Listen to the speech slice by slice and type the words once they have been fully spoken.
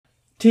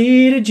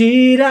T to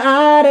G to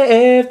I to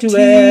F to T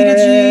to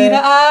G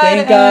to I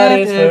Thank to God F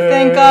it's to first.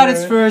 Thank God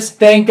it's first.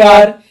 Thank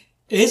God.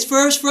 It's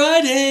First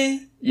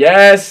Friday.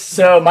 Yes,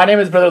 so my name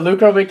is Brother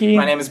Luke Arwicki.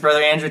 My name is Brother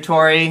Andrew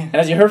Torrey. And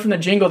as you heard from the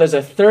jingle, there's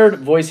a third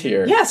voice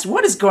here. Yes,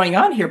 what is going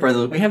on here, Brother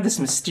Luke? We have this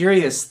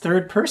mysterious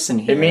third person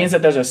here. It means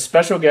that there's a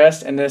special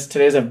guest, and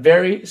today's a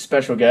very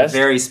special guest.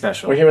 Very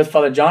special. We're here with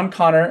Father John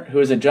Connor, who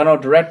is the General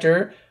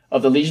Director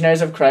of the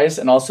Legionaries of Christ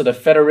and also the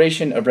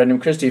Federation of Regnum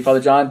Christi.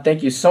 Father John,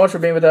 thank you so much for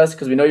being with us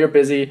because we know you're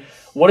busy.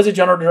 What is a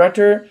General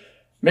Director?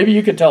 Maybe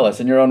you could tell us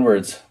in your own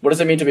words. What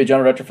does it mean to be a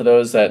General Director for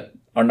those that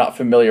are not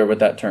familiar with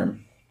that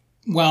term?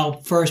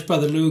 Well, first,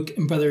 Brother Luke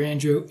and Brother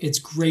Andrew, it's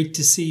great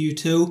to see you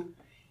too,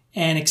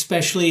 and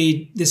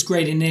especially this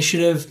great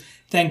initiative.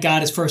 Thank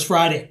God it's First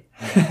Friday.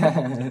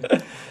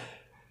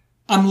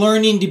 I'm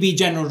learning to be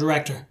General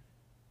Director,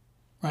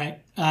 right?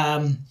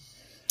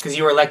 Because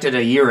you were elected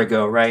a year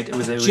ago, right? It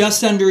was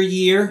just under a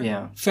year.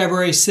 Yeah.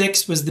 February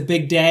 6th was the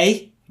big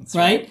day,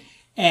 right?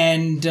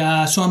 And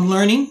so I'm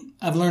learning.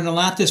 I've learned a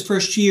lot this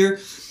first year.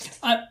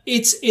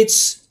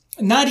 It's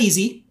not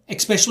easy,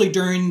 especially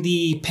during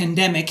the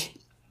pandemic.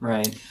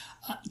 Right.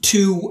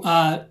 To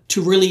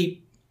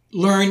really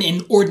learn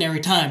in ordinary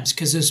times,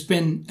 because there's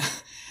been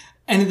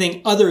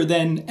anything other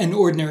than an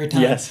ordinary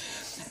time.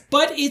 Yes.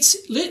 But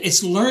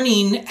it's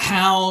learning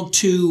how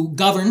to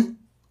govern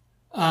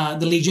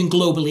the Legion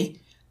globally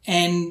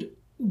and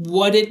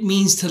what it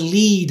means to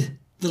lead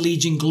the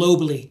Legion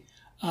globally.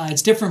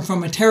 It's different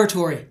from a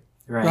territory,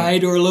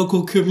 right? Or a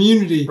local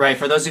community. Right.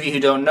 For those of you who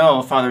don't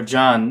know, Father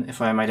John,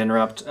 if I might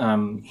interrupt,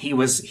 he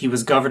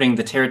was governing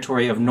the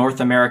territory of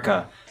North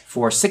America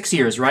for 6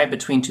 years, right?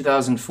 Between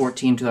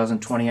 2014,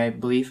 2020, I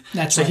believe.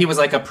 That's so right. He was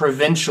like a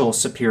provincial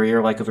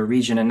superior, like of a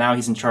region, and now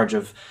he's in charge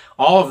of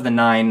all of the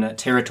 9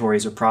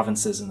 territories or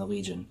provinces in the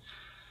Legion.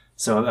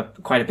 So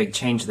quite a big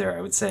change there,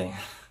 I would say.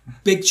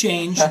 Big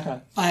change.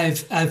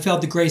 I've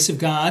felt the grace of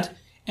God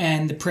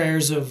and the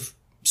prayers of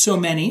so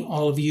many,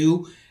 all of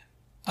you,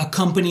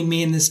 accompany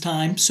me in this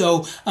time.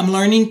 So I'm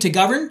learning to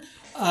govern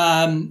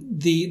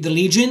the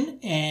Legion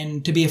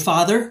and to be a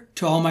father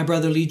to all my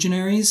brother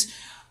legionaries.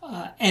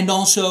 And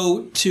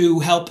also to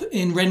help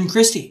in Regnum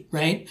Christi,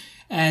 right?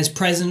 As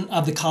president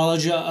of the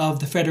College of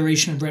the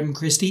Federation of Regnum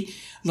Christi,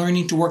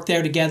 learning to work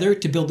there together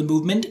to build the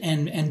movement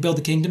and build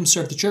the kingdom,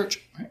 serve the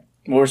church. Right?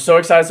 Well, we're so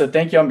excited, so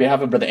thank you on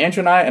behalf of Brother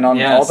Andrew and I and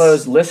on all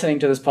those listening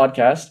to this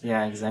podcast.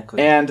 Yeah, exactly.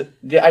 And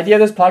the idea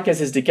of this podcast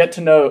is to get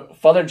to know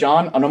Father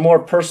John on a more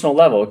personal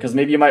level, because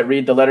maybe you might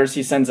read the letters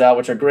he sends out,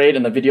 which are great,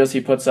 and the videos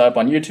he puts up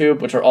on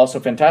YouTube, which are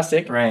also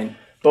fantastic. Right.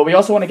 But we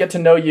also want to get to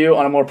know you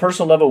on a more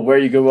personal level, where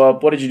you grew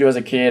up, what did you do as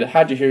a kid,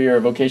 how did you hear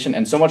your vocation,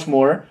 and so much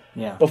more.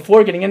 Yeah.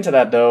 Before getting into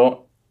that,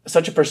 though,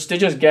 such a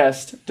prestigious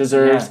guest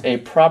deserves a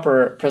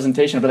proper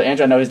presentation. Brother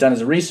Andrew, I know he's done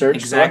his research.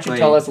 Exactly. So why don't you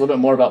tell us a little bit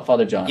more about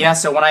Father John? Yeah,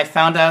 so when I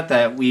found out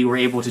that we were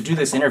able to do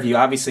this interview,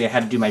 obviously I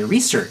had to do my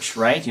research,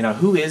 right? You know,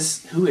 who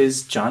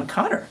is John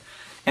Connor?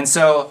 And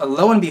so,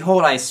 lo and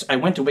behold, I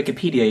went to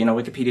Wikipedia. You know,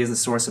 Wikipedia is the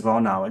source of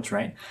all knowledge,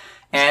 right?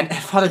 And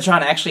Father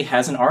John actually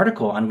has an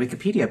article on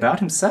Wikipedia about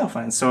himself.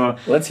 And so,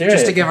 let's hear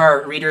just it. to give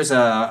our readers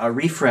a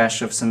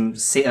refresh of some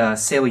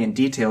salient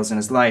details in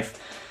his life.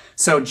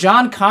 So,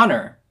 John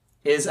Connor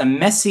is a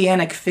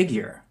messianic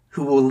figure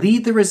who will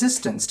lead the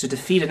resistance to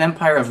defeat an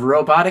empire of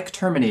robotic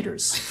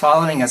Terminators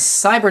following a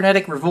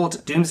cybernetic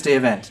revolt doomsday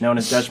event known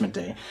as Judgment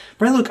Day.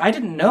 Brother Luke, I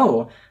didn't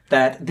know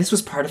that this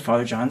was part of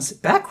Father John's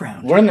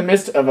background. We're in the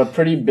midst of a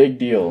pretty big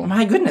deal.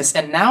 My goodness.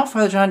 And now,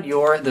 Father John,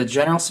 you're the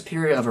General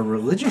Superior of a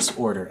religious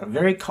order, a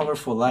very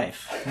colorful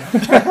life.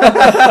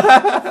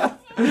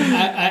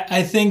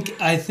 I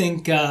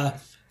think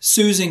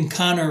Susan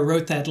Connor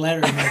wrote that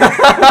letter.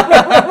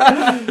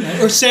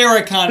 Or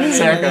Sarah Connor.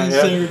 Sarah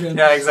Connor,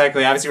 yeah,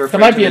 exactly. Obviously, That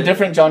might be a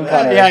different John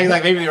Connor. Yeah,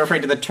 exactly. Maybe you're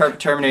referring to the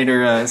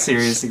Terminator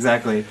series,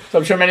 exactly. So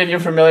I'm sure many of you are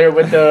familiar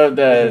with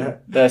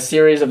the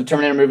series of the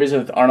Terminator movies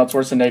with Arnold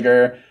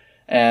Schwarzenegger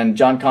and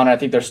John Connor. I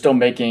think they're still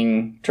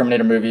making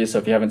Terminator movies, so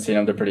if you haven't seen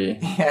them, they're pretty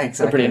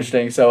they're pretty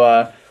interesting.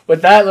 So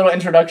with that little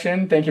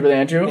introduction, thank you, Brother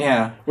Andrew.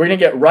 Yeah. We're gonna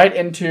get right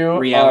into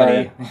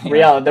reality. The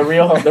real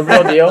deal.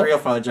 The real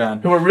Father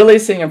John. Who we're really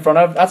sitting in front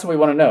of. That's what we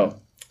want to know.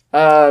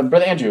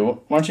 Brother Andrew,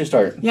 why don't you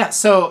start? Yeah,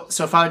 so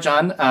Father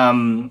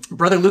John,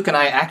 Brother Luke and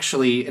I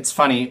actually, it's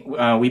funny,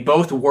 we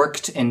both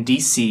worked in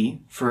D.C.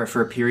 for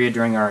a period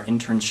during our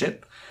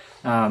internship,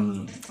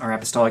 our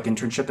apostolic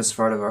internship as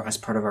part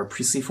of our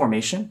priestly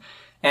formation.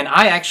 And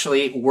I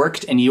actually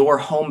worked in your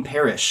home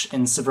parish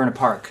in Severna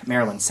Park,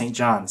 Maryland, St.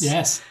 John's.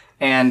 Yes.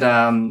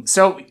 And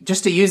so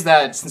just to use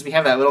that, since we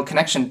have that little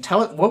connection,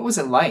 what was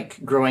it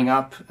like growing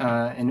up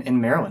in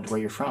Maryland, where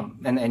you're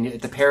from?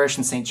 And the parish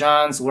in St.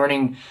 John's,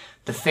 learning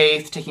the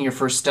faith, taking your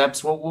first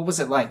steps. What was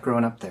it like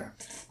growing up there?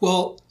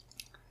 Well,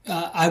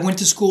 I went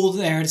to school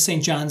there at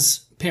St.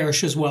 John's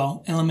Parish as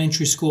well,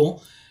 elementary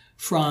school,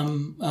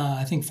 from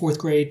I think 4th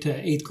grade to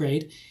 8th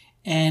grade,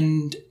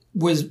 and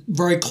was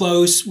very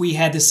close. We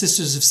had the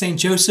Sisters of St.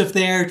 Joseph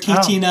there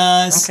teaching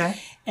us. Okay.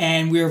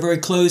 And we were very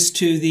close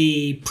to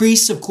the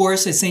priests, of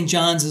course, at St.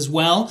 John's as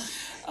well.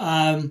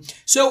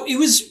 So it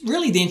was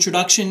really the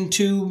introduction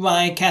to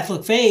my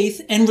Catholic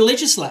faith and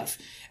religious life.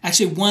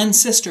 Actually, one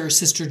sister,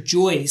 Sister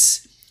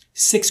Joyce,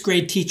 6th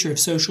grade teacher of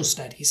social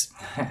studies,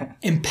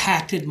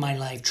 impacted my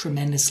life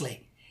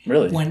tremendously.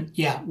 Really?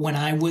 When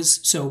I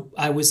was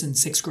in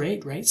 6th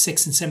grade, right?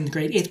 6th and 7th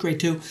grade, 8th grade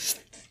too.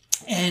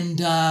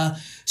 And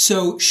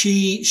so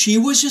she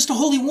was just a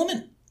holy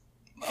woman,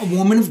 a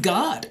woman of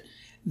God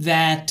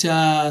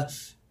that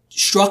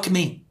struck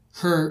me,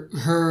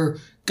 her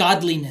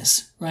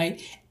godliness,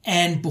 right?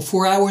 And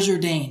before I was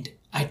ordained,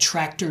 I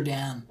tracked her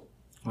down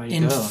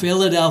in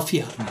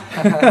Philadelphia.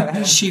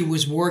 She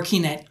was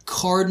working at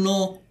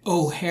Cardinal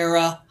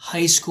O'Hara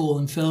High School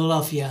in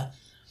Philadelphia,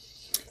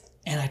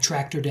 and I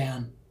tracked her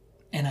down,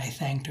 and I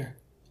thanked her.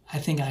 I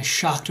think I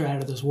shocked her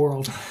out of this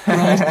world,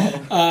 right?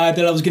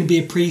 That I was going to be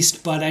a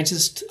priest, but I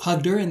just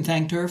hugged her and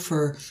thanked her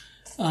for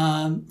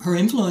her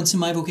influence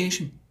in my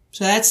vocation.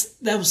 So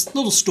that was a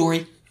little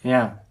story.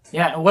 Yeah.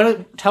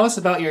 Tell us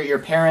about your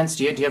parents.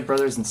 Do you have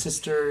brothers and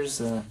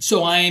sisters?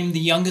 So I'm the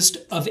youngest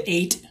of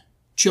 8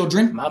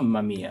 children.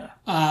 Mamma mia!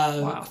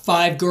 Wow.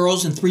 5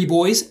 girls and 3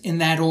 boys in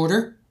that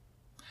order.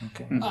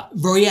 Okay.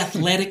 Very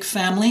athletic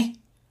family.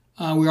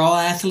 We're all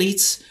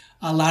athletes.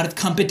 A lot of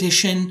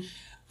competition.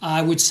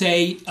 I would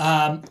say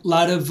a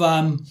lot of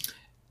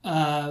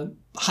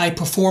high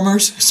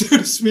performers, so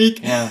to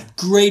speak. Yeah.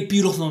 Great,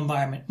 beautiful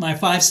environment. My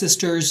 5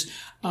 sisters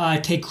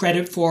take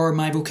credit for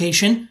my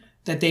vocation,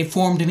 that they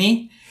formed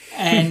me.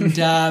 And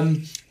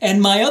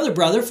and my other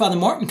brother, Father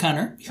Martin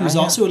Connor, who's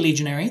also a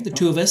legionary, the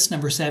 2 of us,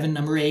 number 7,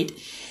 number 8.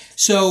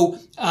 So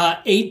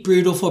 8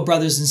 beautiful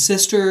brothers and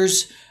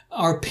sisters.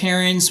 Our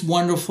parents,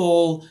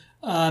 wonderful.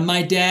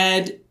 My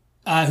dad,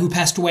 who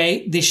passed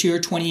away this year,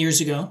 20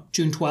 years ago,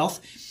 June 12th,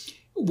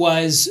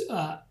 was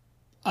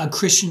a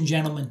Christian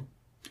gentleman.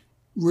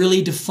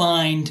 Really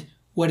defined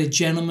what a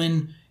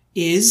gentleman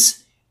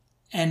is,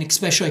 and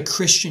especially a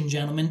Christian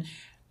gentleman.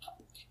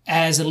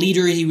 As a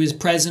leader, he was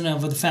president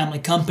of the family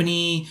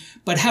company,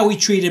 but how he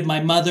treated my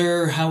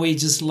mother, how he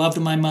just loved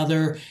my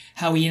mother,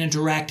 how he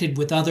interacted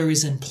with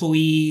others,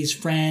 employees,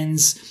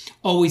 friends,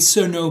 always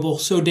so noble,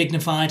 so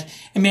dignified,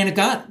 and man of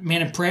God,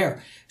 man of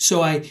prayer.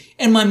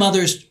 And my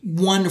mother's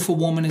wonderful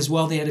woman as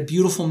well. They had a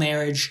beautiful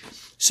marriage.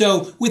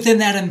 So within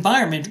that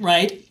environment,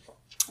 right,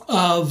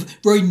 of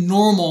very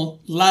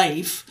normal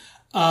life,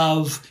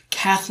 of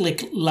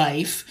Catholic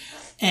life,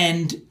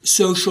 and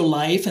social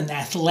life and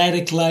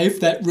athletic life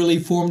that really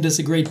formed us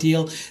a great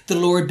deal, the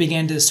Lord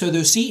began to sow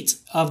those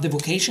seeds of the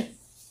vocation.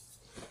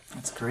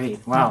 That's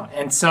great. Wow.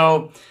 And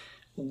so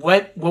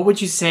what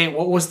would you say,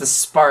 what was the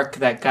spark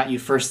that got you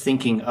first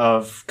thinking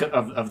of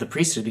the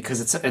priesthood?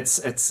 Because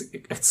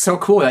it's so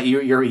cool that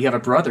you have a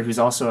brother who's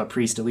also a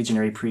priest, a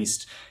legionary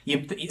priest.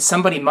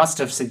 Somebody must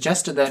have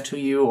suggested that to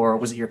you, or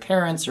was it your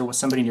parents, or was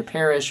somebody in your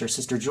parish, or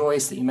Sister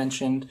Joyce that you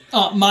mentioned?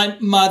 My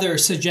mother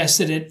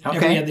suggested it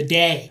every other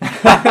day.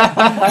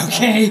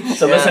 Okay.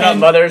 So listen up,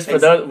 mothers, for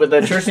those with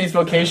the church needs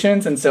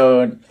vocations, and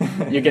so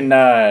you can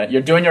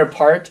you're doing your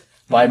part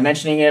by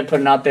mentioning it,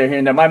 putting it out there here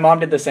and there. My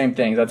mom did the same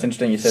thing. That's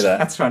interesting you say that.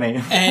 That's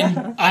funny.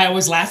 And I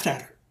always laughed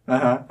at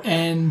her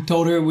and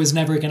told her it was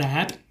never going to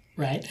happen,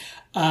 right?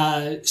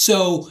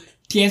 So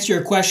to answer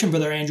your question,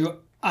 Brother Andrew,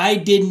 I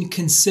didn't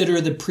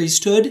consider the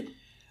priesthood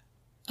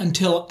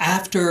until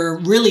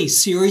really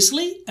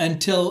seriously,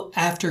 until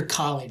after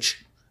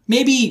college.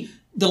 Maybe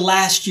the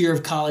last year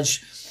of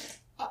college.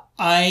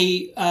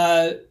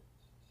 I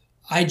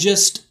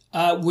just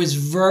was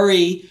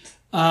very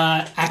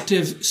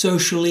active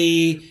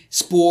socially,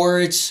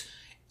 sports.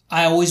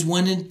 I always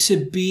wanted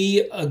to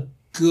be a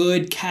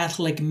good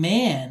Catholic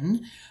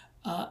man.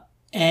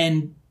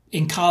 And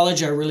in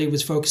college, I really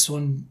was focused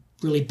on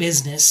really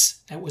business.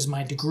 That was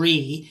my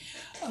degree.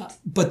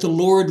 But the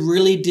Lord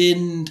really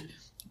didn't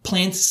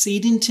plant the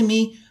seed into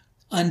me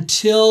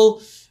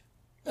until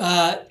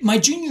my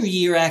junior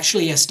year.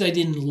 Actually, I studied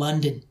in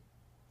London.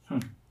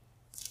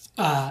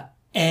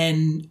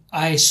 And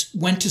I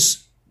went to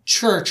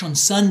church on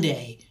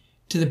Sunday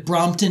to the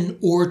Brompton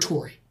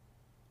Oratory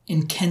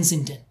in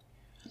Kensington,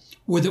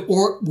 where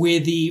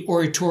the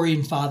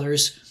Oratorian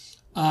Fathers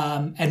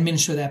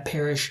administer that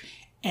parish.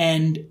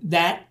 And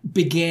that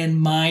began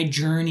my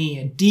journey,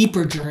 a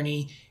deeper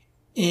journey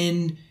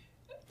into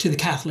the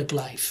Catholic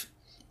life.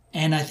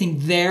 And I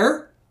think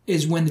there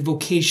is when the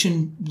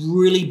vocation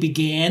really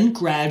began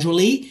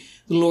gradually,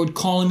 the Lord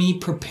calling me,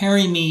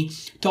 preparing me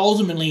to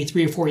ultimately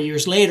 3 or 4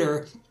 years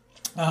later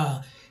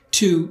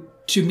to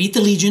meet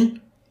the Legion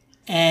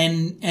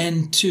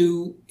and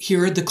to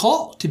hear the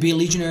call to be a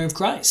legionary of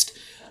Christ.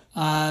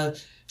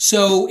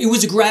 So it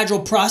was a gradual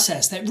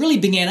process that really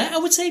began, I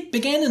would say,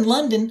 in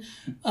London,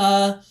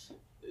 third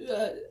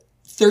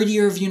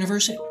year of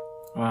university.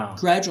 Wow.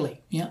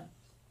 Gradually, yeah.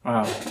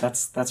 Wow,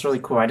 that's really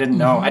cool. I didn't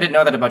know. I didn't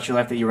know that about your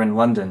life, that you were in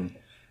London.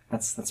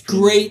 That's pretty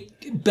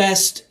great.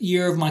 Best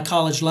year of my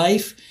college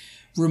life.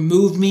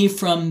 Removed me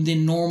from the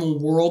normal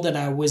world that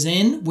I was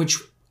in, which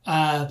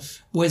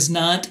was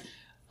not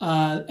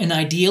an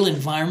ideal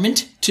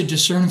environment to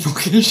discern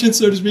vocation,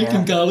 so to speak,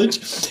 in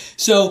college.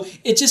 So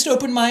it just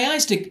opened my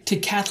eyes to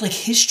Catholic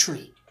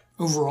history,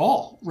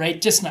 overall,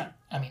 right? Just not,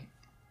 I mean,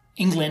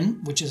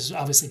 England, which is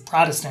obviously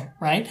Protestant,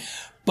 right?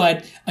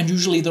 But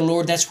unusually the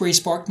Lord, that's where he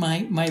sparked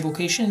my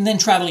vocation. And then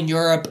traveling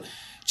Europe,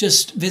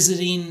 just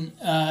visiting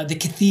the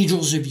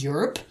cathedrals of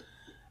Europe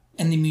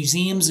and the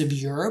museums of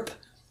Europe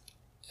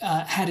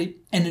had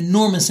an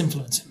enormous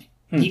influence on me.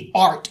 The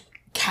art,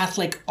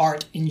 Catholic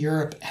art in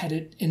Europe had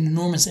an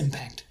enormous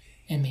impact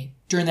on me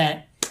during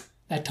that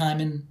time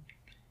in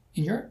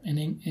Europe and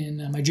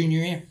in my junior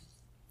year.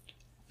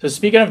 So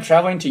speaking of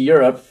traveling to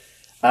Europe,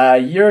 a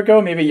year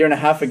ago, maybe a year and a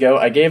half ago,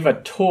 I gave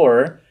a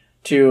tour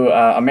to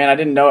a man I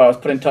didn't know I was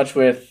put in touch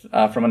with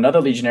from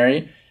another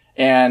legionary.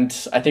 And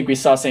I think we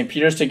saw St.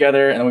 Peter's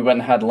together, and then we went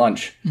and had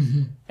lunch.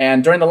 Mm-hmm.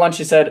 And during the lunch,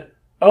 he said,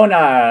 "Oh,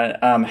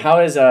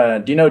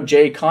 do you know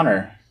Jay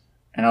Connor?"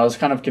 And I was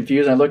kind of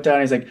confused. And I looked down,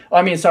 and he's like, "Oh,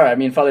 I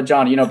mean Father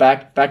John. You know,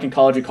 back in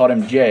college, we called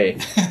him Jay."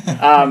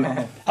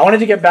 I wanted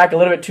to get back a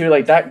little bit to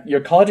like that,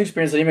 your college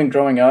experience, and even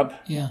growing up.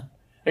 Yeah.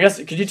 I guess,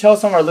 could you tell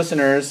some of our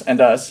listeners and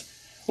us,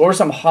 what were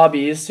some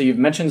hobbies? So you've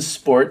mentioned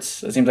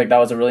sports. It seems like that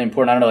was a really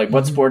important. I don't know, like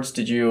what sports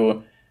did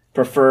you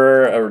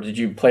prefer, or did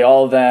you play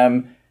all of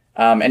them?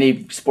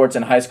 Any sports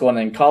in high school and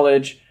in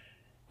college?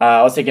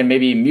 I was thinking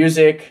maybe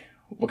music.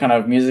 What kind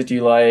of music do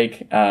you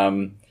like?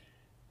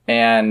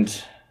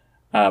 And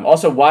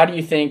also, why do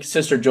you think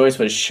Sister Joyce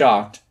was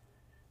shocked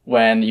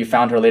when you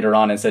found her later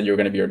on and said you were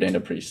going to be ordained a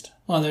priest?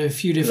 Well, there are a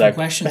few different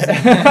questions there.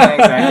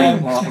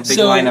 Exactly. Well, a big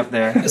lineup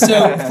there.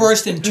 So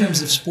first, in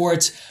terms of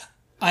sports,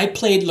 I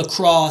played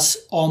lacrosse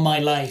all my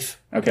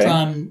life. Okay.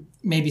 From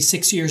maybe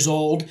 6 years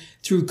old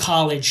through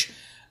college.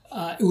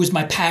 It was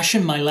my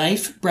passion, my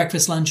life,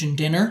 breakfast, lunch, and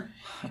dinner.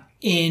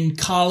 In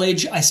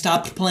college, I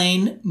stopped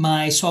playing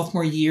my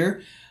sophomore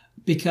year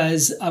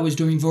because I was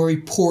doing very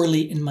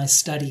poorly in my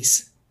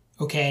studies,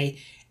 okay?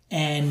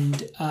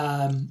 And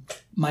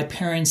my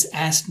parents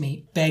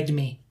begged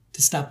me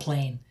to stop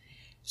playing.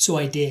 So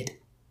I did.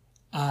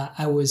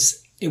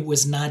 It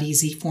was not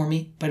easy for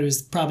me, but it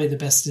was probably the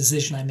best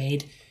decision I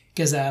made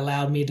because it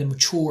allowed me to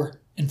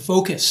mature and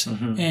focus.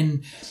 Mm-hmm.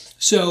 And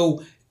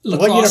so...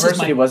 lacrosse, what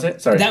university was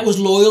it? Sorry. That was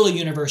Loyola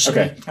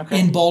University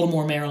in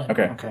Baltimore, Maryland.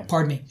 Okay.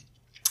 Pardon me.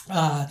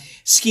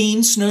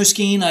 Skiing, snow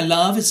skiing, I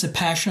love. It's a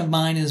passion of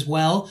mine as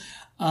well.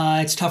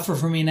 It's tougher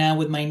for me now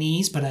with my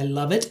knees, but I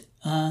love it.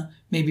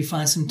 Maybe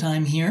find some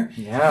time here.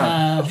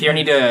 Yeah. If you ever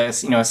need to,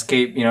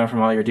 escape,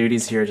 from all your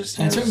duties here, just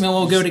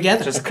we'll go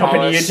together. Just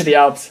accompany you to the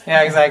Alps.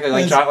 Yeah, exactly.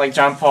 Like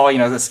John Paul,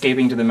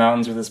 escaping to the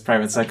mountains with his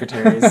private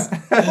secretaries.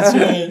 That's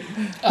right.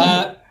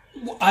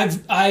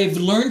 I've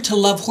learned to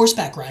love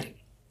horseback riding.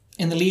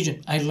 In the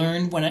Legion, I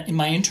learned in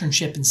my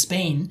internship in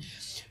Spain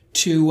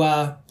to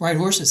ride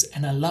horses,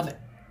 and I love it.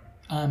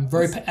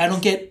 I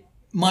don't get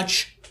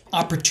much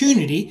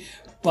opportunity,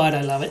 but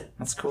I love it.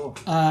 That's cool.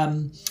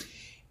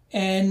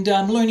 And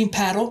I'm learning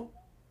paddle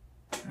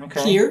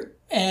here,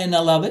 and I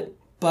love it.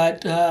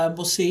 But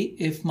we'll see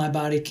if my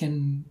body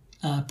can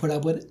put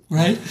up with it.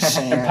 Right?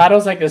 And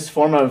paddle's like this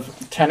form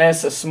of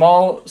tennis, a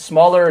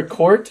smaller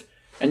court,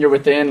 and you're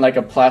within like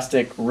a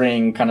plastic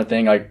ring kind of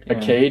thing, like a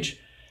cage.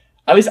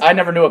 At least I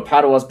never knew what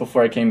paddle was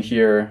before I came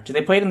here. Do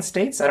they play it in the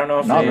States? I don't know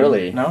if Not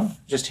really. No?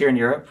 Just here in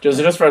Europe?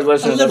 Just for our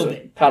listeners, a little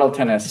bit. Paddle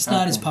tennis. It's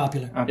not as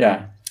popular. Okay.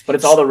 Yeah. But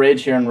it's all the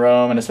rage here in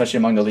Rome, and especially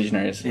among the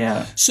legionaries.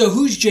 Yeah. So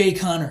who's Jay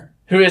Connor?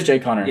 Who is Jay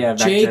Connor? Yeah,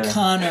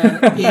 Connor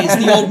is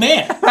the old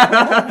man.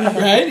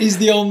 Right? He's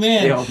the old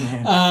man. The old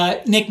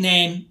man.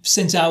 Nickname,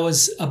 since I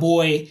was a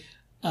boy,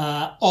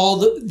 all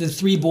the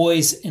three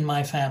boys in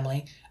my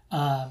family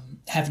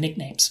have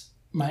nicknames.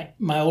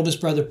 My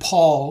oldest brother,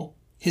 Paul,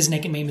 his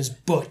nickname is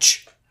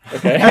Butch.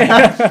 Okay.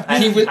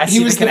 he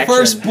was the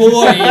first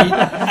boy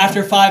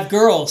after 5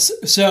 girls.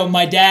 So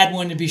my dad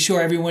wanted to be sure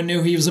everyone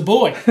knew he was a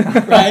boy,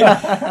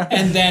 right?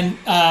 And then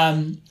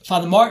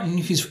Father Martin,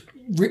 whose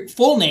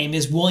full name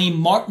is William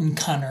Martin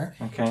Connor.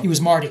 Okay. He was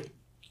Marty.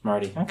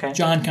 Marty. Okay.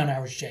 John Connor, I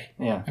was Jay.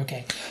 Yeah.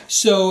 Okay.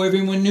 So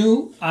everyone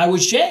knew I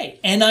was Jay.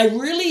 And I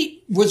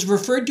really was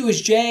referred to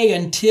as Jay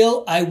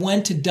until I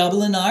went to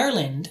Dublin,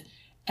 Ireland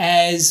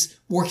as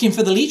working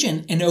for the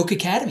Legion in Oak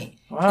Academy.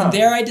 Wow. And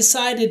there I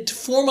decided to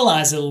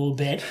formalize it a little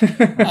bit.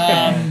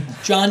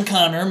 John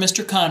Connor,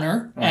 Mr.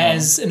 Connor,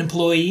 as an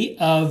employee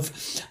of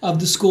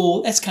the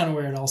school. That's kind of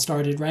where it all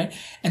started, right?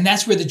 And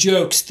that's where the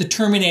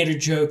Terminator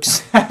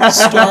jokes,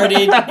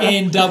 started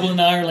in Dublin,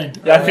 Ireland.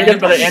 Yeah, I figured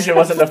Brother Andrew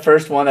wasn't the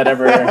first one that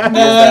ever did that.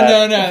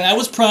 No. That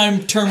was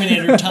prime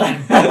Terminator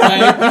time,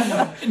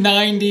 right?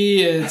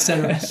 90,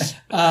 etc.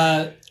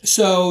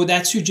 So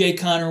that's who Jay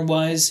Connor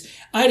was.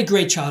 I had a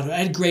great childhood. I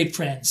had great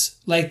friends.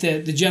 Like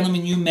the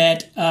gentleman you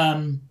met,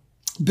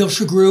 Bill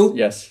Shagrew.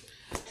 Yes.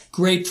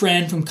 Great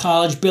friend from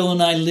college. Bill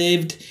and I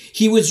lived.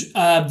 He was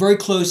very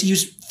close. He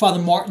was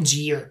Father Martin's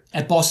year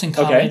at Boston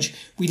College. Okay.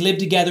 We lived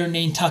together in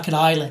Nantucket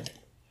Island.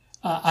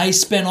 I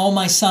spent all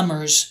my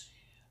summers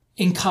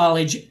in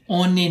college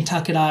on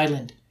Nantucket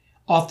Island,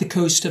 off the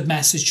coast of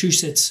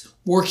Massachusetts,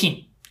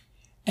 working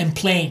and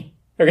playing.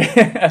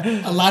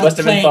 Okay. A lot Must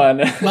of have playing.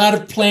 been fun. A lot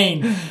of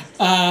playing.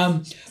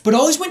 But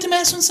always went to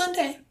Mass on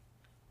Sunday.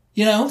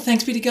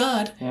 Thanks be to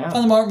God. Yeah.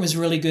 Father Martin was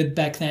really good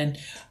back then.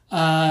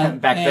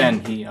 Back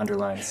then, he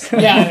underlines.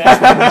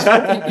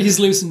 Yeah, he's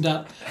loosened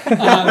up.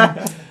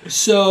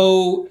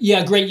 So,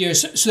 yeah, great year.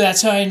 So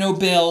that's how I know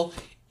Bill.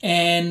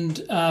 And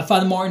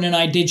Father Martin and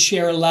I did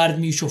share a lot of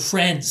mutual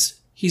friends.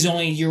 He's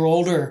only a year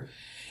older.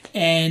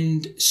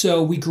 And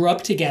so we grew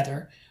up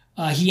together.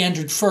 He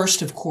entered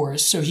first, of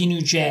course, so he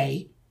knew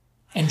Jay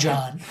and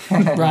John,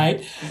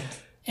 right?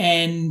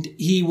 And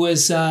he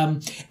was,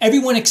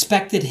 everyone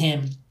expected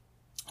him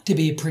to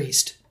be a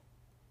priest.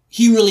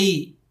 He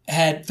really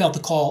had felt the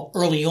call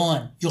early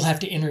on. You'll have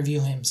to interview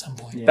him at some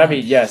point. Yeah.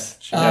 That'd be, yes.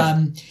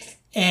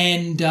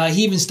 And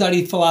he even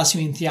studied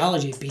philosophy and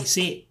theology at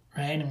BC,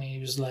 right? I mean, he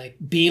was like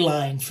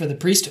beeline for the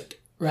priesthood,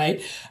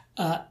 right?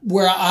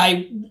 Where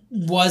I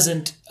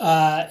wasn't,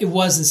 it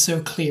wasn't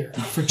so clear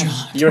for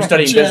John. You were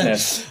studying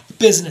business.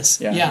 Business,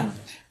 yeah.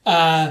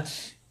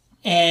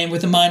 And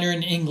with a minor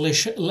in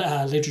English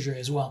literature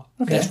as well.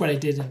 Okay. That's what I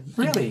did.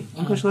 Really?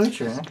 English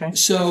literature, okay.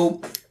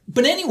 So,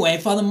 but anyway,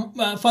 Father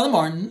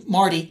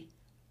Marty,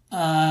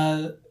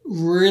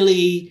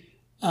 really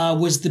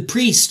was the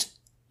priest,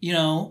 you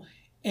know.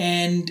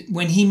 And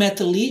when he met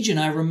the Legion,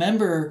 I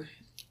remember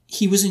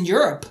he was in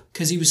Europe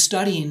because he was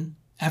studying.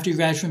 After he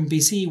graduated from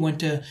BC, he went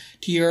to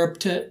Europe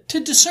to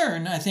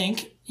discern, I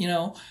think, you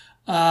know.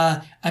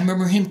 I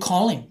remember him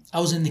calling. I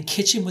was in the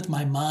kitchen with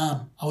my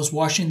mom. I was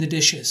washing the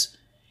dishes.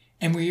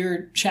 And we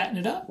were chatting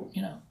it up,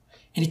 you know.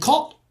 And he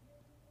called.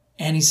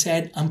 And he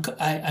said,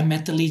 I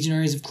met the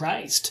Legionaries of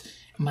Christ.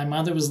 And my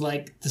mother was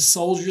like, the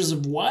soldiers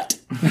of what?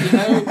 You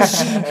know?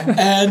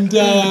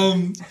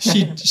 And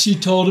she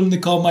told him to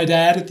call my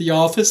dad at the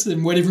office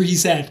and whatever he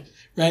said,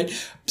 right?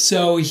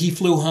 So he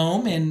flew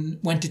home and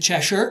went to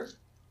Cheshire.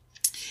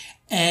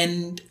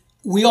 And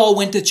we all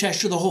went to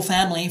Cheshire, the whole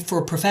family,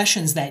 for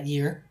professions that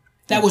year.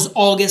 That was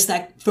August.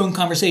 That phone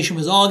conversation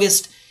was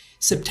August.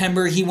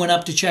 September, he went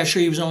up to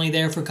Cheshire. He was only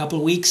there for a couple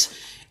of weeks.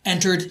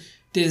 Entered,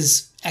 did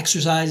his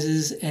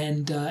exercises,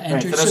 and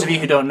entered. Right. For those of you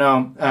who don't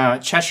know,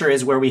 Cheshire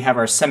is where we have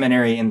our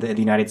seminary in the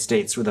United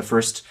States. We're the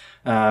first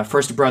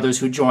brothers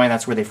who join.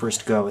 That's where they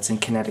first go. It's in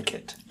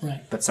Connecticut.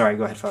 Right. But sorry,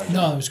 go ahead, Father.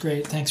 No, it was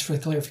great. Thanks for the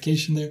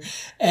clarification there.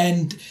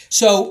 And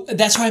so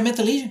that's how I met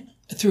the Legion,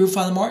 through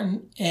Father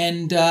Martin.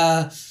 And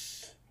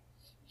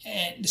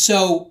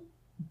so,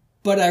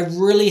 but I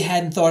really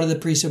hadn't thought of the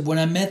priesthood. When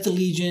I met the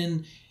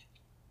Legion,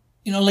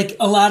 you know, like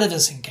a lot of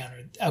us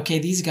encountered, okay,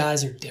 these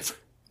guys are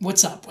different.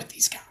 What's up with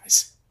these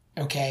guys?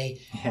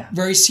 Okay. Yeah.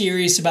 Very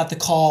serious about the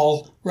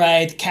call,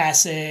 right? The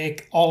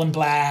cassock, all in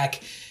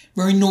black.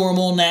 Very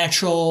normal,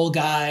 natural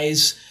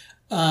guys.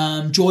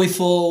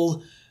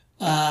 Joyful.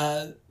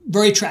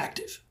 Very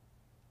attractive.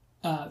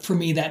 For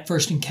me, that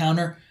first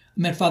encounter.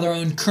 I met Father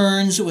Owen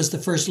Kearns. It was the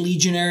first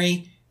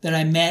legionary that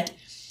I met.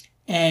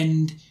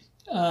 And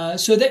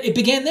so that it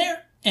began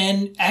there.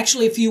 And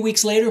actually, a few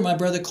weeks later, my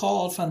brother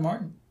called Father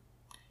Martin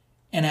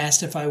and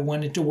asked if I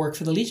wanted to work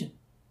for the Legion.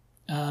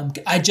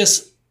 I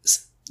just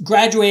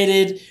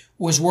graduated,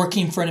 was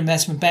working for an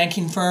investment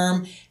banking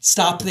firm,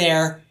 stopped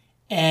there,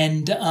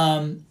 and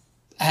I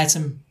had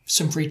some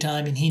free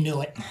time, and he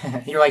knew it.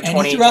 You're like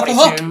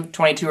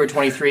 22 or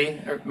 23,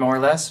 or more or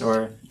less?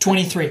 Or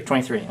 23.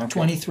 23, okay.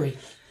 23.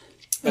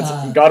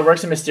 God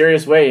works in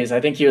mysterious ways. I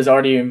think he was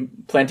already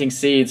planting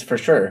seeds for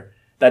sure.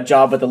 That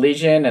job with the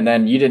Legion, and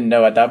then you didn't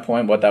know at that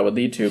point what that would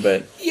lead to,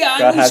 but yeah,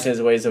 God has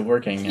his ways of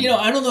working. You know,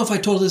 I don't know if I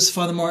told this to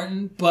Father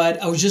Martin,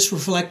 but I was just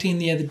reflecting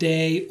the other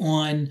day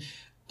on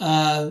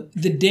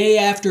the day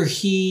after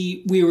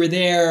we were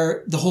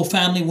there, the whole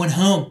family went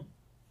home,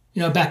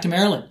 you know, back to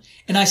Maryland.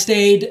 And I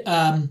stayed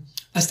an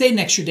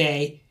extra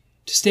day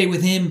to stay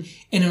with him.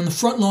 And on the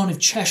front lawn of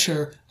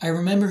Cheshire, I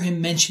remember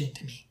him mentioning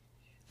to me,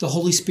 the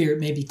Holy Spirit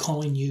may be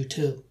calling you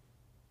too.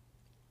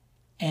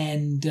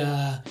 And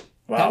wow.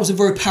 That was a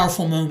very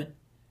powerful moment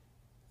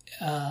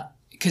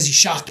because he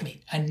shocked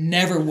me. I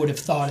never would have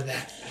thought of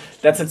that.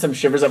 That sent some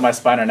shivers up my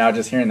spine right now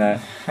just hearing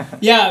that.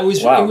 Yeah, it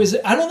was. Wow. It was.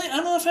 I don't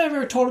know if I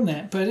ever told him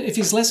that, but if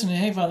he's listening,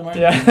 hey, Father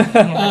Martin.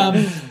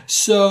 Yeah.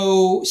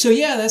 So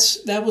yeah,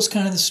 that was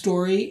kind of the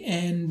story,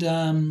 and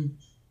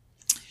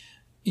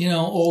you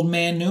know, old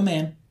man, new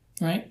man,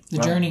 right? The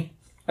journey.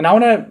 And I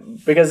want to,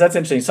 because that's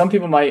interesting. Some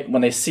people might,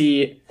 when they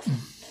see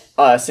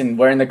us and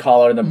wearing the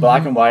collar, the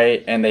black and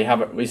white, and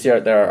we see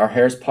our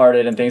hair's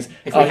parted and things.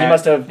 If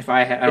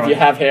you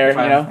have hair,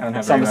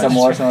 some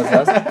more, some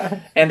less.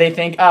 And they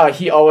think,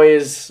 he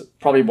always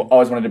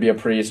wanted to be a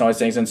priest and all these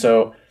things. And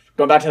so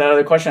going back to that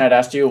other question I'd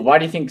asked you, why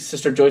do you think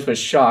Sister Joyce was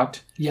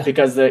shocked? Yeah.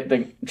 Because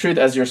the truth,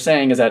 as you're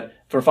saying, is that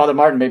for Father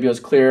Martin, maybe it was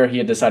clear he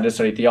had decided to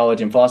study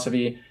theology and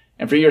philosophy,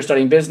 and for you, you're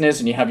studying business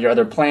and you have your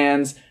other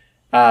plans.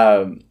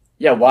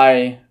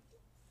 Why?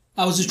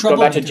 I was a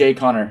troublemaker. Go back to Jay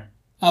Connor.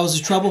 I was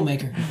a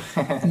troublemaker,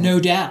 no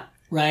doubt,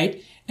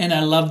 right? And I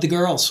loved the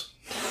girls,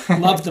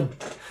 loved them,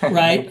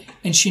 right?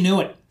 And she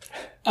knew it.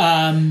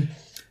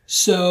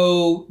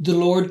 So the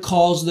Lord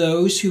calls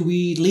those who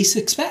we least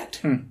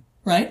expect,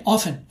 right?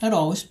 Often, not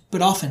always,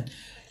 but often.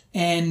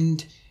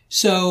 And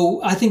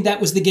so I think that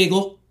was the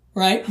giggle,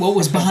 right? What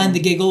was behind the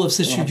giggle of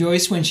Sister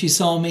Joyce when she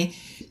saw me.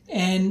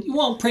 And,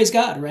 well, praise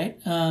God,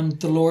 right? The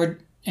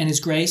Lord and His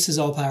grace is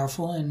all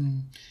powerful,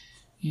 and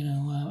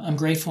I'm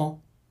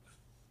grateful.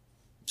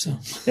 So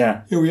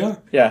Yeah. here we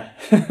are. Yeah.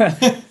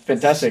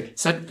 Fantastic.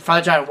 So,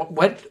 Father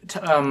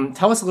John,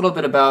 tell us a little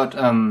bit about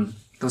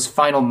those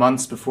final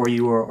months before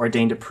you were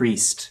ordained a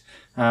priest.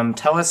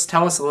 Tell us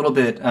a little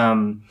bit,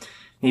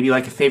 maybe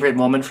like a favorite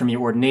moment from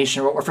your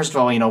ordination, or first of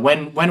all,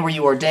 when were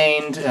you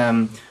ordained?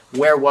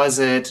 Where was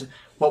it?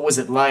 What was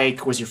it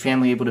like? Was your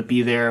family able to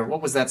be there?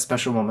 What was that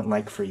special moment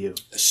like for you?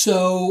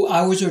 So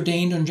I was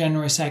ordained on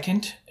January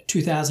 2nd,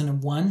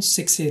 2001,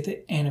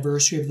 60th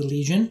anniversary of the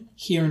Legion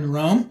here in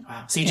Rome.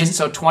 Wow.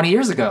 So 20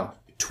 years ago.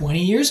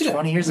 20 years ago.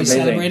 20 years we ago.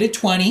 celebrated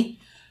 20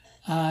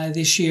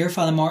 this year,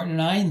 Father Martin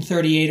and I, and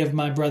 38 of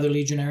my brother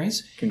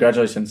legionaries.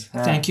 Congratulations.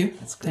 Thank you.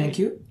 That's great. Thank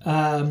you.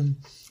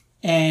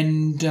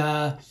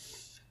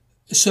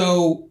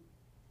 So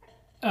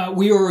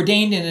we were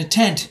ordained in a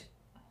tent.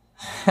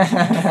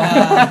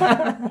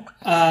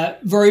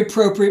 Very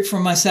appropriate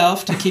for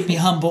myself to keep me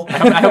humble. I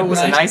hope it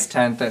was a nice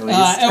tent at least.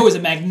 It was a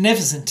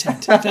magnificent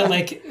tent.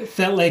 It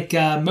felt like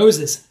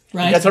Moses,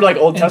 right? That's sort of like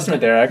Old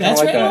Testament there. I kind of That's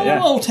like right, that.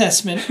 Yeah. Old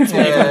Testament flavor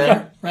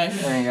there, right?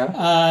 There you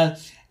go.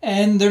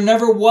 And there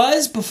never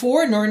was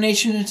before an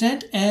ordination in a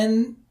tent,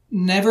 and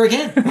never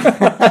again.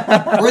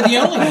 We're the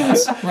only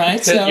ones,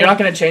 right? So you're not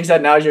going to change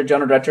that now as your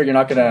general director? You're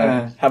not going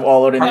to have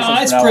all ordinations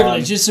No, it's from now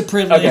privilege. on? It's a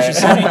privilege. Okay.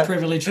 It's a neat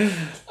privilege.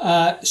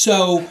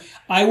 So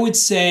I would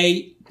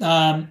say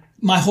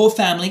my whole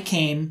family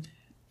came,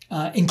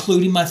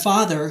 including my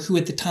father, who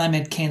at the time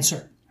had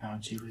cancer. Oh,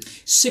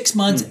 geez. 6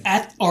 months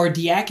at our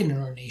diaconate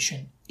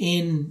ordination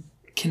in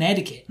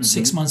Connecticut,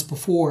 6 months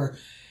before,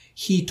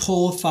 he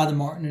told Father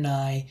Martin and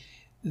I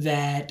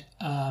that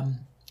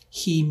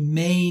he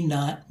may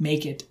not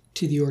make it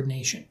to the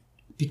ordination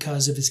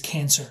because of his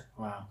cancer.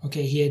 Wow.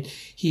 Okay,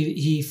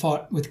 he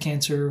fought with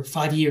cancer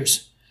 5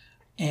 years,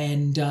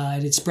 and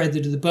it had spread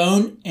to the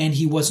bone, and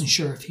he wasn't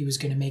sure if he was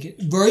going to make it.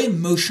 Very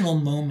emotional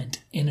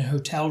moment in a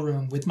hotel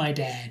room with my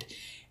dad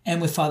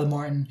and with Father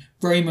Martin.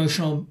 Very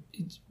emotional,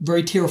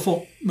 very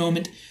tearful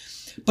moment,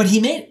 but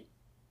he made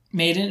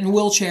it in a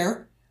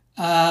wheelchair,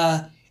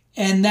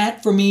 and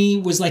that for me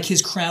was like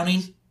his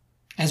crowning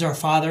as our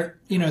father.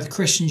 The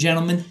Christian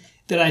gentleman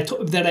that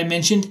I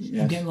mentioned.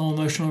 Yes. I'm getting a little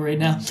emotional right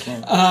now.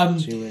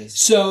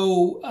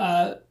 So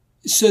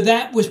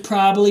that was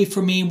probably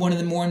for me one of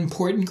the more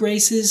important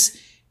graces,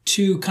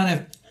 to kind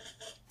of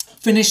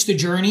finish the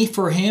journey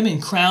for him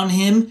and crown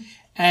him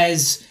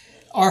as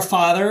our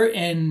father,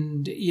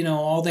 and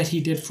all that he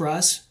did for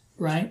us,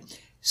 right?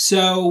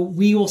 So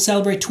we will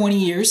celebrate 20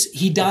 years.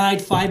 He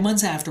died 5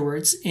 months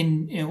afterwards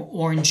in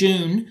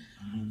June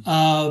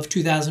of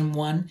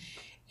 2001.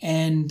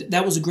 And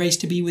that was a grace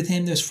to be with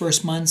him those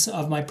first months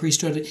of my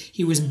priesthood.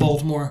 He was in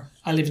Baltimore.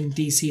 I lived in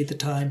D.C. at the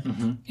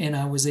time, and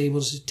I was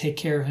able to take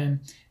care of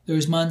him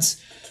those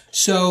months.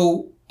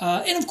 So,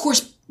 and of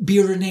course, be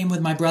ordained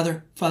with my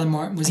brother, Father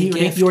Martin, was a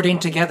gift. You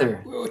ordained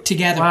together?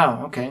 Together.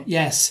 Wow, okay.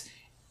 Yes.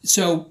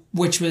 So,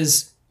 which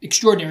was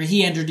extraordinary.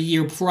 He entered a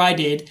year before I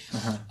did.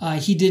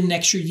 He did an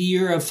extra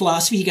year of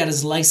philosophy. He got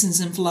his license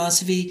in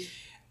philosophy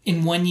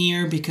in 1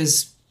 year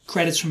because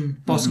credits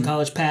from Boston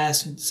College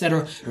passed,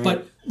 etc.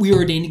 But we were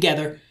ordained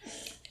together,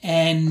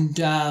 and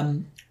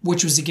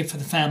which was a gift for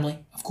the family,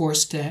 of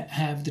course, to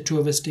have the two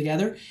of us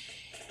together.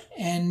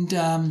 And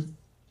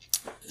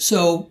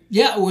so,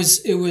 yeah, it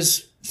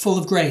was full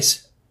of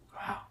grace.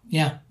 Wow.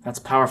 Yeah. That's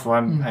powerful.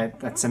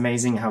 That's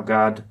amazing how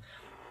God,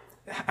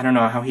 I don't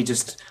know, how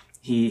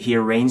he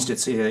arranged it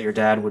so that your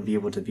dad would be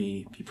able to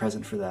be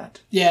present for that.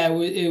 Yeah,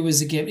 it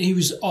was a gift. He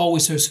was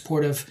always so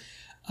supportive.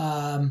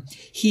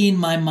 He and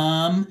my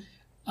mom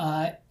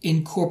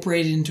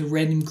incorporated into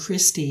Regnum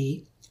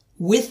Christi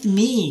with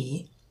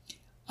me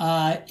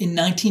in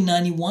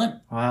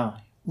 1991. Wow.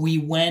 We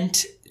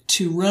went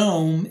to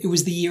Rome. It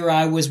was the year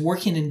I was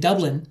working in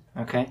Dublin.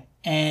 Okay.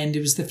 And it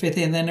was the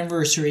 50th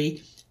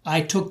anniversary.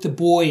 I took the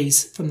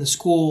boys from the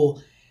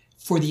school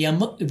for we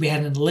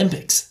had an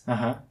Olympics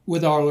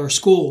with all our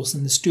schools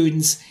and the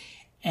students,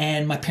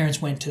 and my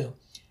parents went too.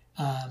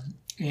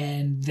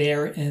 And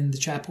there in the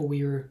chapel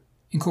we were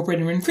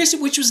incorporating Regnum Christi,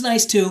 which was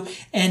nice too.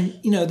 And,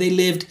 they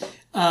lived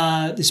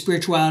the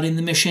spirituality and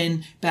the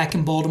mission back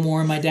in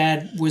Baltimore. My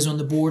dad was on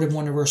the board of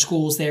one of our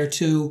schools there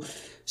too.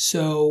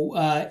 So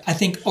I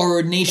think our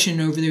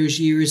ordination over those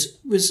years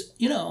was,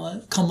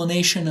 a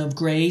culmination of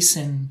grace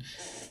and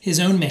his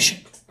own mission,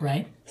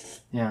 right?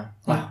 Yeah.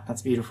 Wow,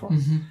 that's beautiful.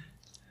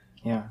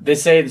 Yeah. They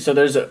say, so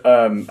there's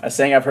a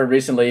saying I've heard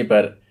recently,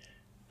 but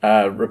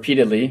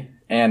repeatedly,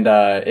 and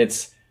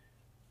it's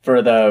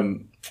for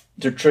the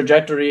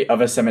trajectory of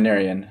a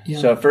seminarian. Yeah.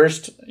 So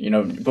first,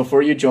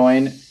 before you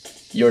join,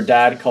 your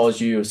dad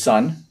calls you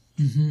son.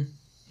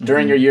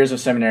 During your years of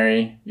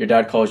seminary, your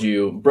dad calls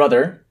you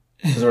brother.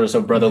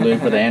 So Brother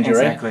Luke, Brother Andrew,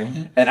 exactly.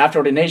 Right? And after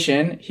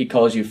ordination, he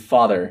calls you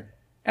father.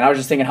 And I was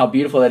just thinking how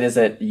beautiful that is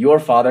that your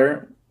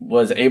father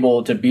was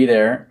able to be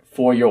there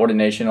for your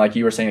ordination. Like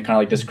you were saying, kind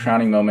of like this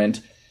crowning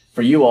moment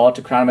for you all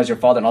to crown him as your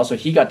father. And also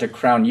he got to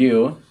crown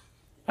you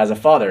as a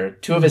father.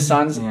 Two of his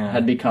sons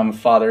had become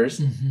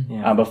fathers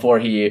before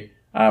he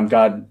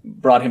God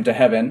brought him to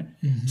heaven.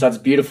 So that's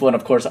beautiful. And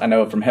of course, I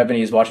know from heaven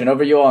he's watching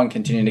over you all and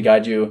continuing to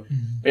guide you.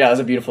 But yeah, that's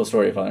a beautiful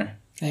story, Father.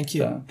 Thank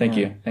you. So, thank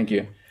you. Thank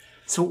you.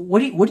 So what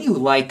do you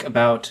like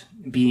about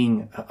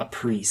being a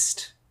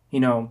priest?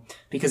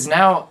 Because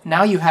now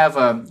you have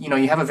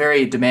a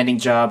very demanding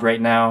job right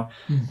now.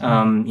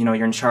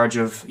 You're in charge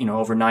of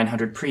over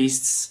 900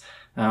 priests.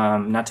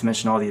 Not to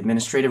mention all the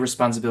administrative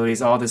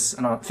responsibilities, all this,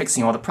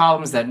 fixing all the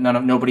problems that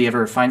nobody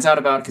ever finds out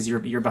about because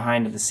you're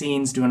behind the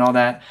scenes doing all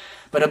that.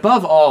 But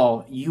above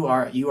all, you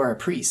are a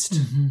priest,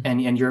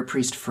 and you're a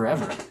priest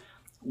forever.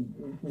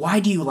 Why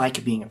do you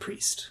like being a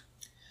priest?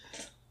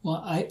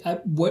 Well,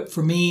 what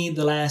for me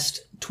the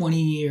last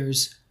 20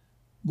 years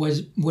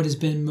was what has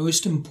been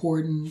most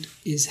important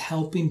is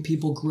helping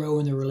people grow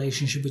in their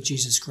relationship with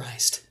Jesus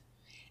Christ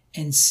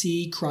and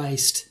see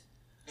Christ,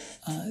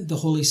 the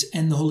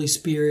Holy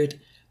Spirit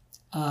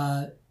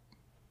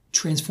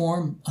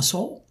transform a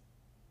soul,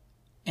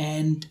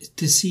 and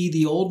to see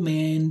the old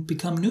man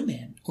become a new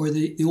man, or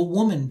the old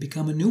woman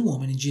become a new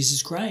woman in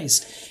Jesus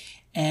Christ,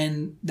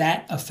 and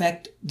that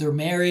affect their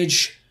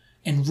marriage,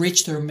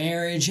 enrich their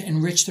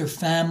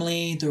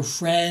family, their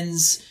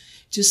friends,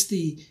 just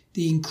the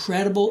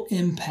incredible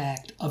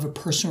impact of a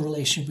personal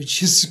relationship with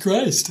Jesus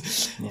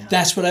Christ. Yeah.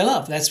 That's what I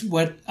love. That's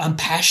what I'm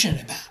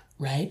passionate about,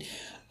 right?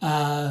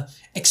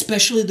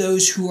 Especially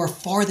those who are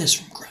farthest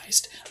from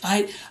Christ.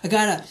 I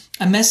got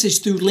a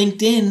message through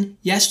LinkedIn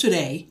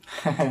yesterday,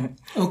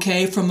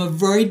 okay, from a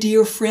very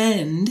dear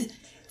friend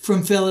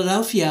from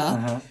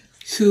Philadelphia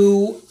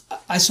who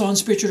I saw in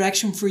spiritual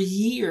direction for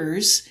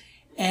years,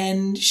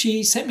 and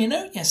she sent me a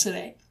note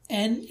yesterday.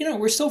 And,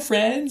 we're still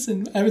friends,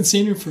 and I haven't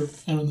seen her for,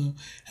 I don't know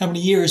how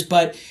many years,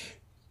 but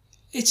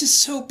it's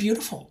just so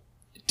beautiful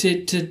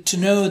to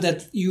know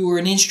that you were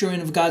an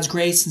instrument of God's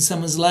grace in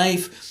someone's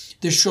life.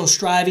 They're still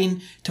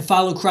striving to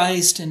follow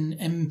Christ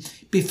and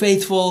be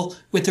faithful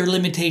with their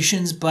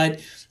limitations, but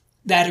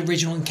that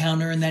original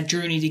encounter and that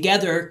journey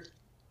together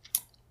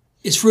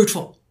is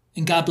fruitful,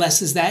 and God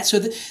blesses that.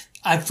 So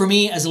for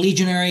me, as a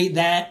legionary,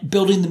 that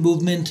building the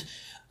movement,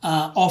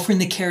 offering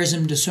the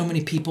charism to so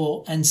many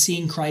people and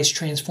seeing Christ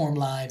transform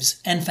lives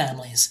and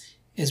families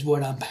is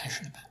what I'm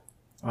passionate about.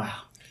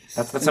 Wow,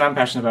 that's what I'm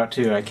passionate about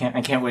too. I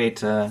can't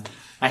wait.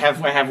 I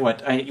have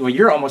what?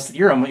 You're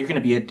going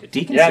to be a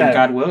deacon soon,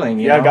 God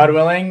willing. God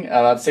willing.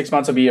 About 6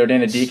 months I'll be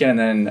ordained a deacon, and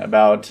then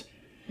about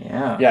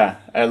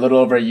a little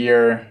over a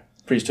year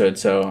priesthood.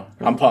 So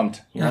I'm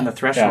pumped. You're on the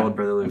threshold,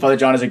 Brother Luke. And Father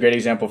John is a great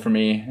example for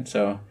me,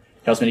 so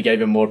it helps me to get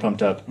even more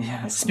pumped up.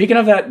 Yeah. Speaking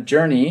of that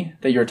journey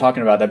that you were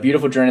talking about, that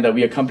beautiful journey that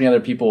we accompany other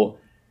people,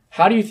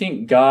 how do you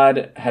think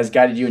God has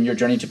guided you in your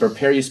journey to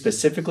prepare you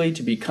specifically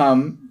to be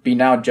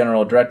now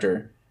general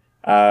director?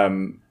 I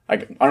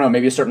don't know,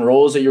 maybe certain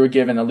roles that you were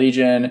given in the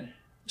Legion,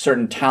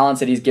 certain talents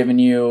that he's given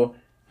you,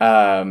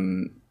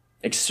 certain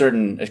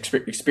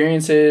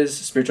experiences,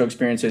 spiritual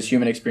experiences,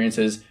 human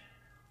experiences.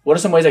 What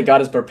are some ways that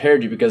God has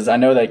prepared you? Because I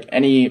know that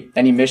any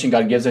mission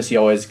God gives us, he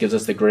always gives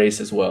us the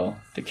grace as well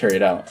to carry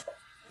it out.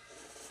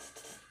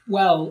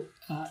 Well,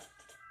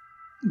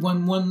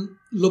 when one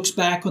looks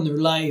back on their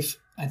life,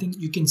 I think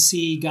you can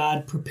see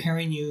God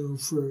preparing you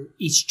for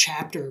each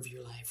chapter of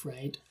your life,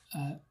 right?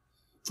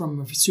 From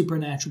a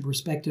supernatural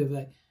perspective,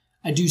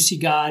 I do see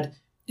God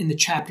in the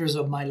chapters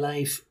of my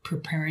life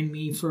preparing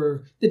me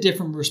for the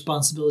different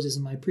responsibilities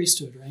in my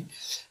priesthood, right?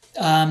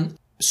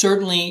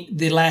 Certainly,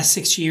 the last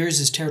 6 years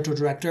as territorial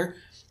director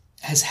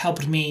has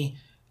helped me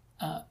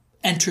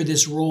enter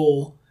this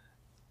role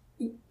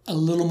a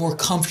little more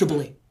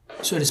comfortably,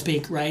 so to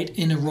speak, right,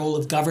 in a role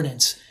of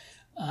governance.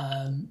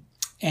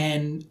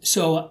 And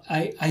so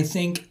I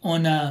think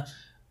on a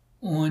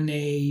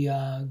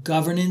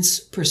governance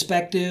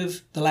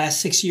perspective, the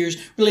last 6 years,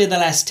 really the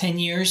last 10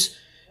 years,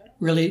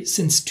 really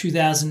since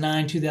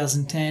 2009,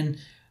 2010,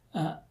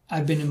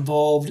 I've been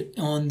involved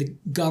on the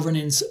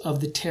governance of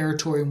the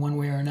territory in one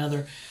way or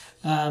another.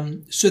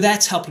 So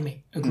that's helped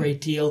me a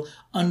great deal.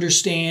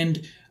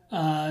 Understand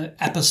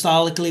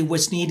apostolically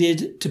what's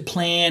needed to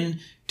plan,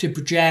 to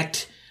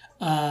project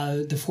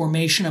the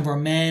formation of our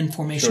men,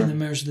 formation of the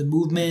members of the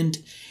movement.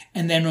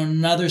 And then on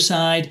another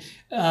side,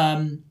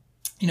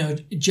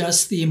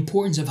 just the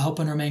importance of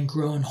helping our men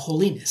grow in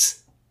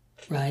holiness,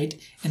 right?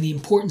 And the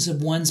importance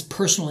of one's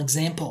personal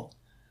example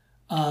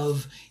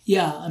of,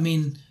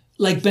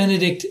 like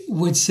Benedict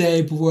would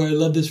say before, I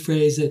love this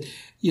phrase that,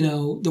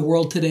 the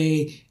world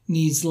today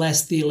needs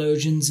less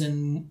theologians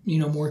and,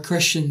 more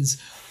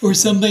Christians or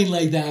something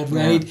like that,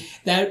 right?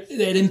 Yeah.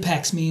 That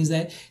impacts me is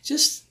that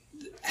just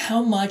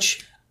how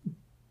much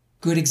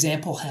good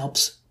example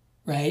helps,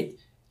 right?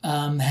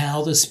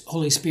 How the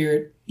Holy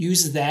Spirit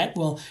uses that.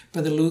 Well,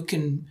 Brother Luke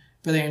and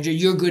Brother Andrew,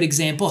 your good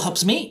example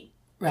helps me,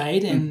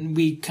 right? And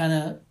we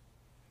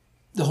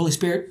the Holy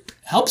Spirit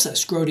helps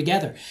us grow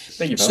together.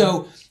 Thank you, Father.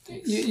 So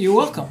you're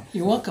welcome.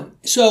 You're welcome.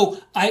 So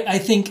I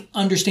think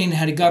understanding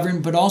how to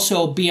govern, but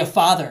also be a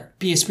father,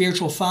 be a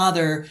spiritual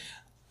father,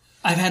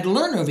 I've had to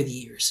learn over the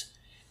years.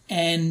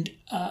 And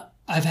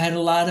I've had a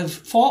lot of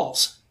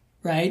falls,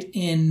 right,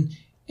 in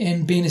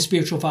being a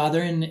spiritual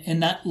father and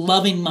not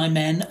loving my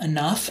men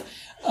enough.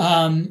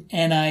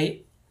 and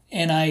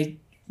I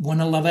want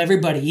to love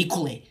everybody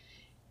equally.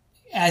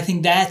 I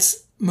think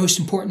that's most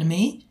important to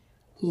me,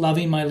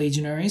 loving my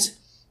legionaries,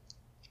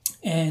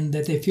 and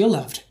that they feel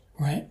loved.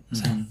 Right?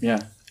 Mm-hmm. So.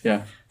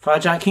 Yeah.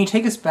 Father John, can you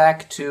take us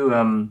back to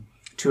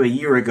a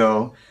year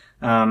ago?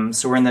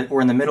 So we're in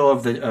the middle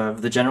of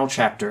the general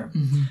chapter,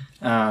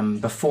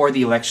 before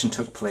the election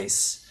took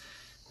place,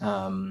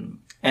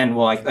 and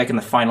well, like in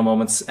the final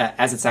moments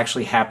as it's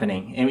actually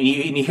happening, and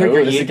you hear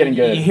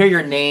you hear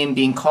your name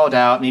being called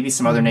out, maybe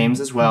some other names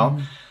as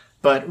well,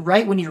 but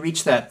right when you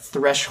reach that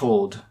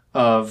threshold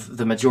of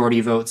the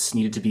majority votes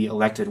needed to be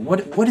elected,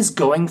 what is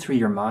going through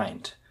your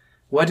mind?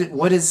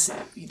 What is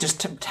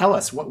tell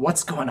us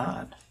what's going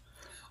on?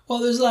 Well,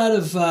 there's a lot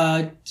of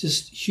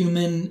just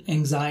human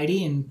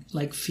anxiety and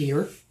like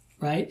fear,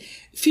 right?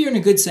 Fear in a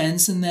good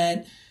sense, in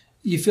that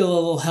you feel a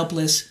little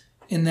helpless,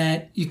 in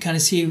that you kind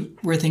of see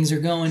where things are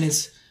going.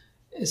 It's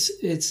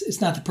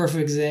not the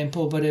perfect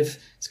example, but if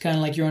it's kind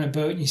of like you're on a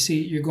boat and you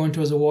see you're going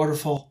towards a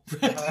waterfall.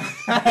 Right?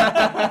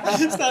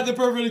 It's not the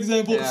perfect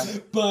example,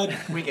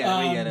 but we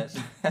get it.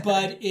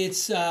 But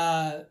it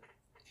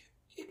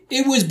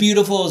was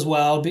beautiful as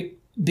well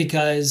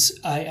because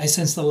I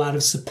sensed a lot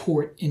of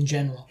support in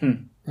general.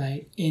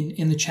 Right,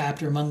 in the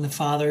chapter among the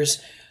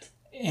fathers,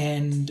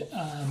 and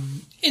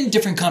in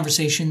different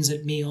conversations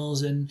at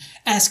meals, and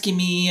asking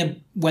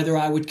me whether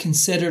I would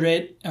consider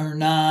it or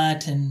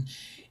not, and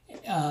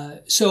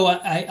so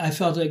I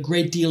felt a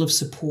great deal of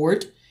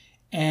support,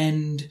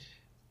 and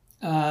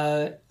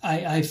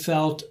I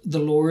felt the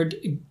Lord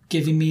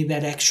giving me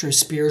that extra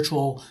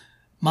spiritual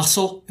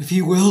muscle, if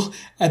you will,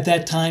 at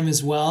that time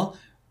as well,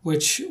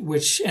 which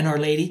and Our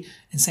Lady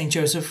and Saint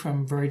Joseph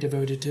I'm very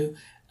devoted to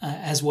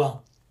as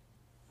well.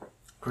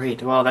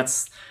 Great. Well,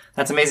 that's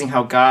amazing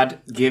how God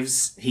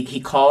gives, he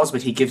calls,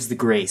 but he gives the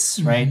grace,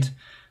 right?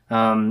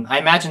 I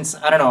imagine,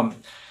 I don't know,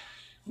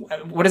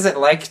 what is it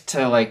like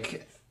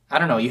to I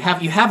don't know, you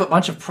have a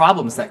bunch of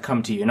problems that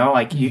come to you,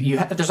 like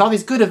there's all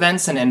these good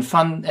events and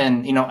fun,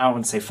 and, I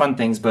wouldn't say fun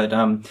things, but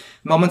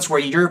moments where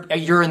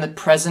you're in the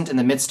present in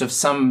the midst of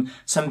some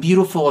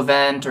beautiful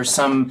event or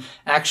some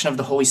action of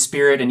the Holy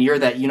Spirit, and you're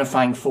that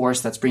unifying force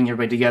that's bringing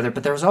everybody together.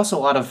 But there's also a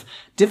lot of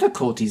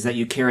difficulties that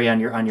you carry on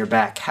your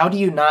back. How do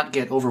you not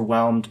get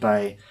overwhelmed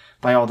by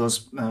all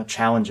those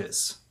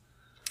challenges?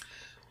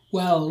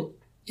 Well,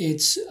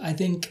 I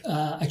think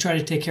I try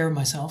to take care of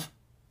myself,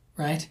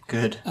 right?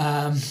 Good.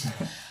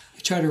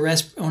 I try to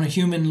rest on a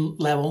human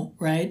level,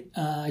 right?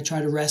 I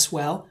try to rest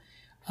well,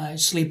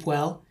 sleep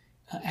well,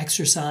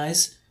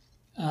 exercise,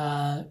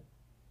 and,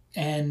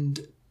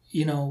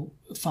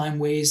 find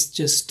ways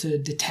just to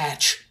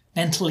detach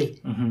mentally.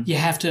 You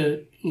have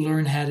to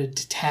learn how to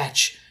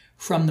detach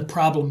from the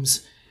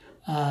problems.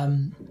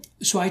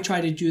 So I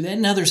try to do that,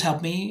 and others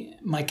help me.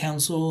 My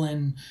counsel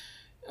and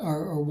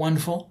are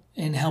wonderful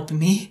in helping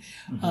me.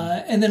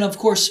 And then, of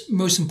course,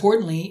 most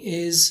importantly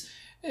is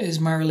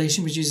my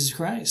relation with Jesus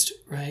Christ,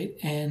 right?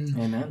 And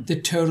Amen. The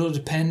total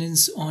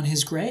dependence on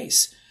his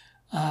grace.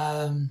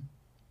 What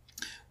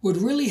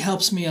really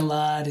helps me a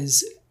lot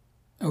is,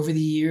 over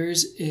the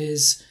years,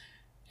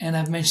 and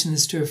I've mentioned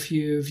this to a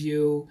few of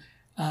you,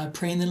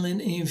 praying the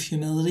litany of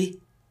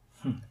humility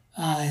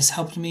has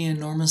helped me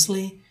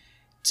enormously,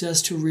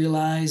 just to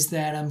realize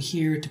that I'm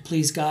here to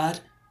please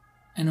God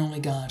and only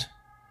God,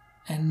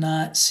 and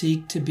not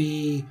seek to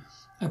be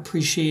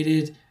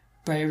appreciated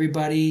by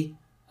everybody.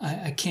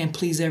 I can't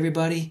please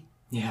everybody,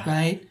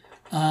 right?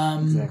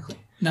 Exactly.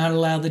 Not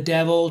allow the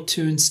devil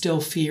to instill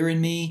fear in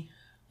me,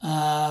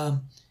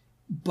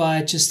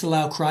 but just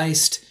allow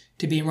Christ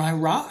to be my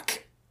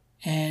rock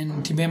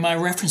and to be my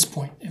reference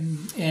point.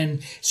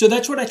 And so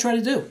that's what I try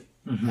to do.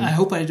 I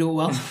hope I do it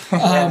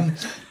well.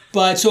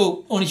 But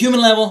so on a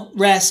human level,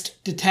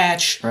 rest,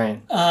 detach.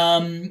 Right.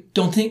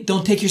 Don't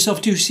take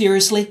yourself too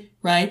seriously,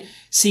 right?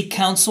 Seek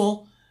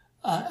counsel.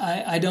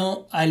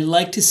 I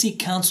like to seek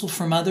counsel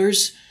from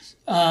others.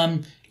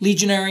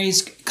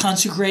 Legionaries,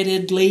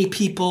 consecrated lay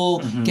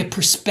people get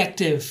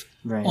perspective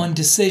on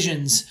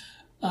decisions.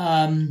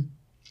 And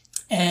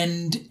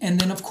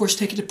then, of course,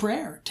 take it to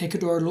prayer. Take it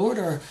to our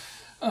Lord,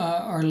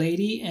 our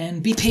Lady,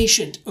 and be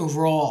patient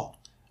overall.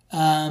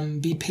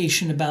 Be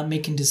patient about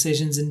making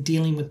decisions and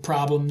dealing with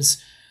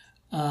problems.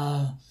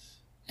 And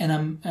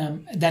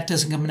that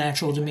doesn't come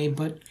natural to me,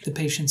 but the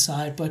patient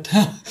side. But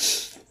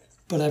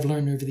I've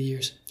learned over the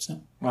years.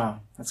 So.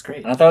 Wow, that's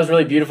great. And I thought it was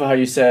really beautiful how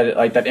you said,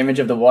 that image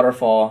of the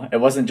waterfall. It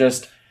wasn't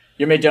just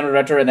you're made general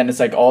director, and then it's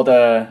all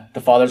the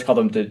fathers, call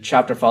them the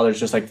chapter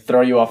fathers, just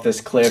throw you off this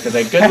cliff.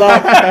 It's good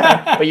luck.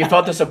 But you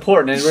felt the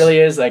support, and it really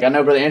is I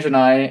know Brother Andrew and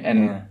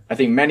I I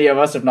think many of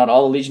us, if not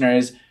all the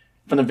legionaries,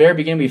 from the very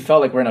beginning we felt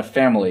like we're in a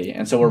family,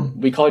 and so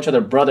we call each other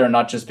brother,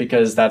 not just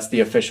because that's the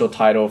official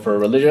title for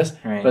religious,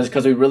 but it's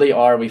because we really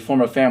are. We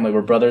form a family.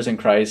 We're brothers in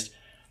Christ,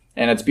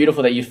 and it's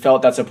beautiful that you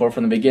felt that support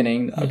from the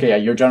beginning. Okay,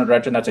 you're general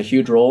director, and that's a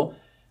huge role.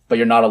 But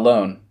you're not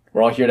alone.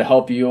 We're all here to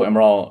help you, and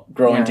we're all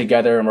growing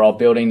together, and we're all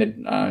building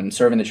and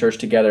serving the church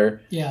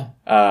together. Yeah.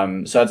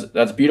 So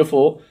that's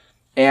beautiful.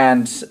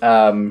 And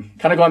kind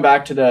of going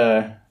back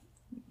to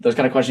those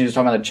kind of questions. He was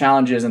talking about the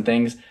challenges and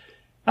things.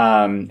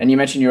 And you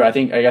mentioned you were, I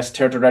guess,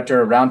 territory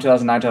director around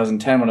 2009,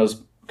 2010 when it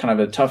was kind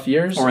of the tough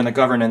years. Or in the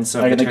governance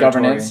of like the territory.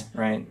 Governance.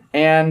 Right.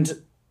 And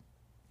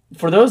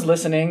for those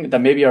listening that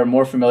maybe are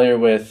more familiar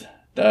with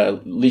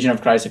the Legion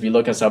of Christ, if you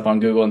look us up on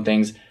Google and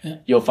things,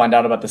 you'll find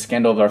out about the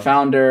scandal of our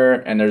founder,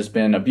 and there's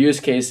been abuse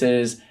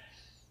cases.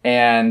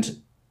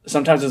 And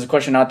sometimes there's a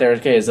question out there,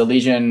 okay, is the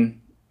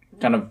Legion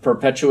kind of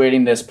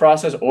perpetuating this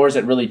process, or is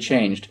it really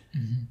changed?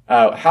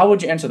 How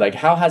would you answer that? Like,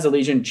 how has the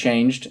Legion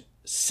changed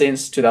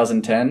since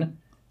 2010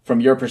 from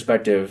your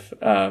perspective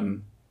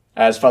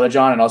as Father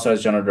John and also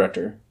as General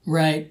Director?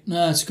 Right.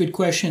 No, that's a good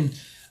question.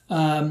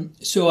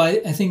 So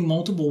I think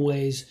multiple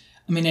ways.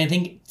 I mean, I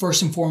think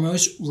first and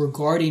foremost,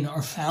 regarding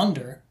our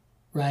founder,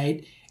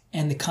 right,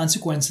 and the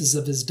consequences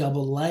of his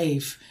double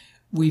life,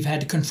 we've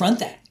had to confront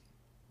that,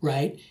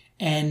 right,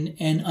 and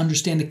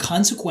understand the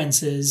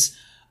consequences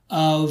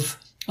of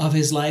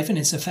his life and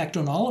its effect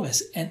on all of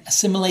us, and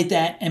assimilate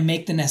that and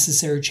make the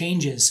necessary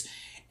changes.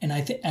 And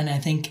I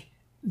think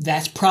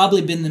that's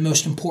probably been the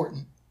most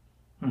important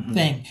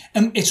thing.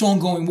 And it's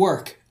ongoing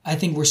work. I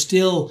think we're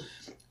still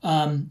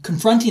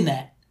confronting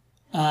that.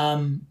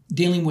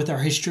 Dealing with our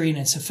history and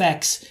its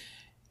effects,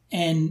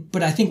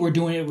 but I think we're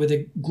doing it with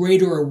a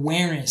greater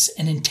awareness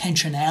and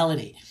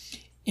intentionality.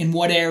 In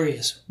what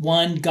areas?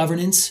 One,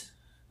 governance.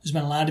 There's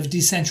been a lot of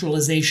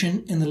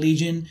decentralization in the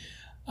Legion,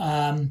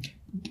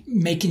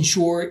 making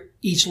sure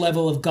each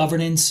level of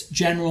governance,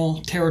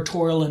 general,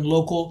 territorial, and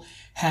local,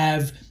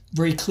 have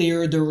very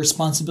clear their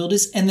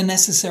responsibilities and the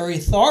necessary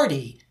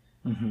authority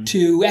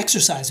to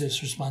exercise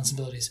those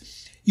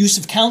responsibilities. Use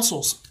of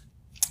councils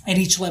at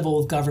each level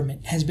of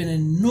government has been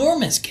an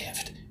enormous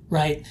gift,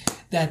 right,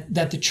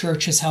 that the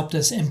church has helped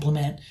us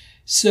implement.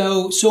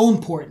 So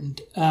important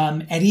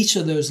at each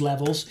of those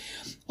levels.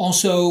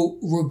 Also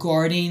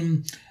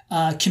regarding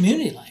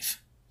community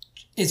life.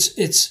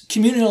 It's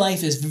community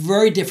life is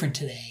very different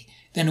today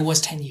than it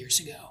was 10 years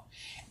ago.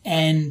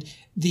 And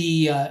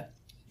the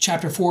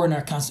chapter 4 in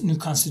our new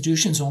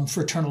constitutions on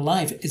fraternal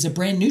life is a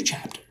brand new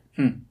chapter.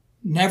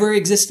 Never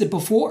existed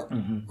before,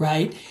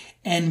 right?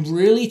 And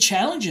really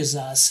challenges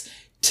us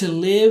to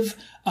live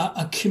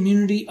a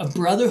community of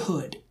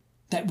brotherhood,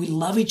 that we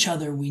love each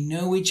other, we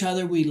know each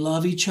other, we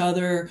love each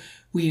other,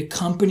 we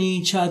accompany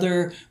each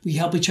other, we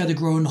help each other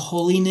grow in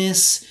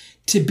holiness,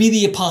 to be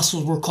the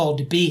apostles we're called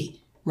to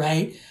be,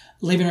 right?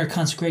 Living our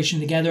consecration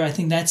together. I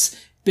think that's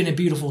been a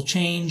beautiful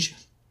change.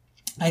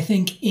 I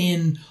think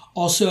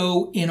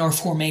also in our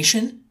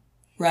formation,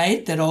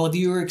 right, that all of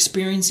you are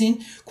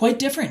experiencing, quite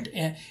different.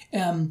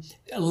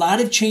 A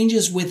lot of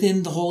changes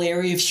within the whole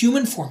area of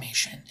human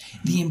formation,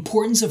 the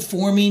importance of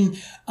forming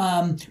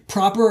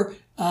proper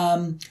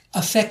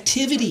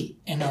effectivity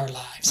in our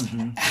lives,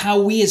 how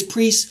we as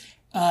priests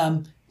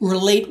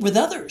relate with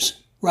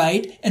others,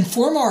 right, and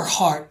form our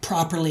heart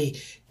properly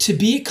to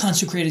be a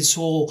consecrated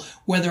soul,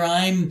 whether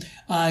I'm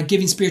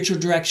giving spiritual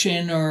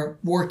direction or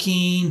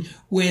working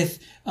with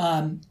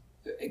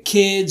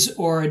kids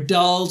or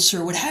adults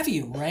or what have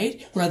you,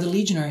 right? Or other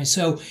legionaries.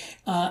 So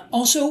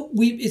also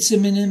it's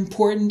been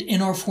important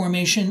in our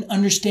formation,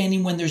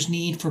 understanding when there's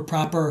need for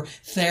proper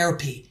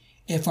therapy.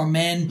 If our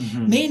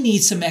men may need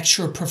some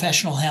extra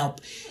professional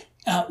help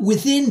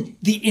within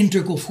the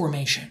integral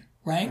formation,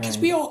 right? Because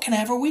we all can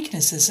have our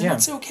weaknesses and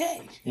it's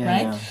okay,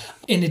 right? Yeah.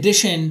 In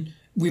addition,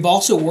 we've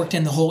also worked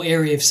in the whole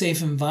area of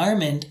safe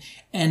environment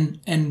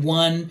and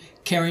one,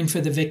 caring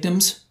for the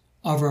victims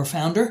of our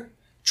founder,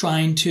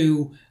 trying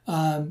to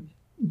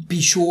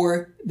be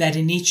sure that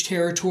in each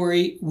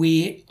territory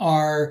we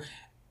are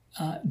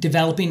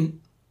developing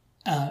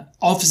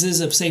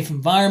offices of safe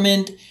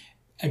environment,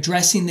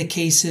 addressing the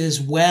cases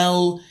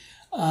well,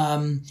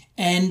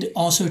 and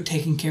also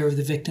taking care of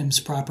the victims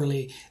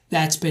properly.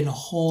 That's been a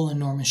whole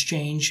enormous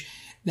change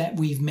that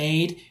we've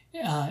made.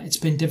 It's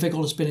been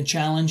difficult. It's been a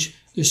challenge.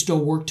 There's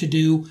still work to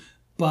do,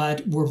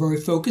 but we're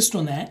very focused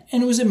on that.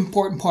 And it was an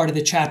important part of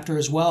the chapter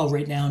as well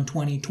right now in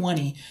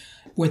 2020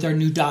 with our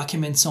new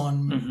documents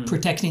on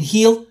protect and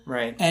heal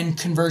and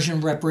conversion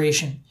and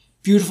reparation.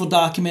 Beautiful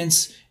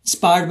documents,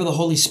 inspired by the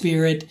Holy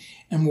Spirit,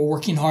 and we're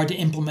working hard to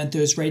implement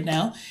those right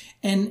now.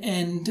 And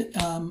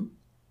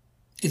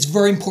it's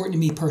very important to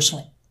me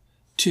personally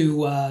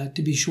to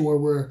be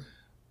sure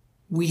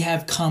we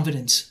have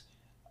confidence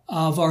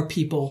of our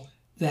people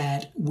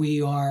that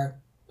we are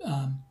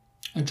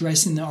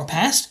addressing our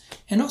past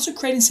and also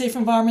creating safe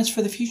environments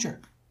for the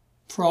future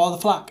for all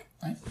the flock.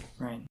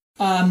 Right.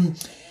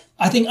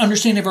 I think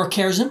understanding of our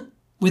charism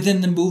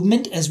within the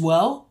movement as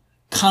well,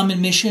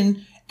 common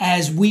mission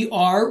as we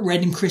are,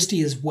 Regnum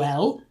Christi as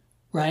well,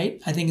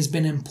 right? I think has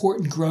been an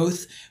important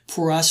growth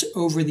for us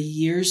over the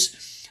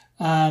years.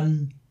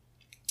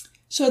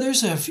 So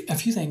there's a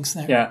few things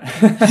there.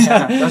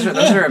 Yeah.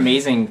 Those are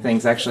amazing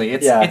things, actually.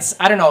 It's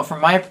I don't know,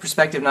 from my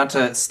perspective, not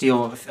to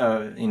steal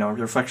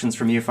reflections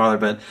from you, Father,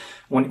 but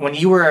when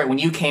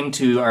you came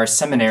to our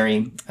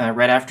seminary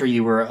right after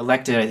you were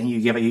elected, I think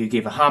you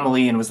gave a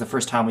homily, and it was the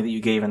first homily that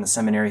you gave in the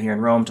seminary here in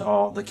Rome to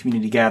all the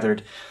community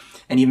gathered,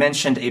 and you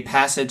mentioned a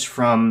passage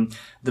from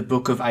the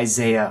book of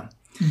Isaiah.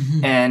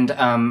 And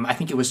I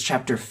think it was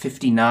chapter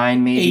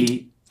 59, maybe.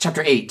 8.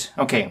 Chapter 8.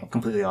 Okay, I'm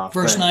completely off.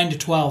 Verse 9 to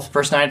 12.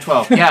 Verse 9 to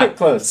 12. Yeah.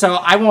 Close. So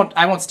I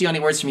won't steal any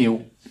words from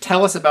you.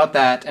 Tell us about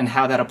that and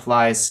how that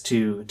applies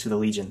to the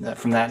Legion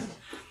from that.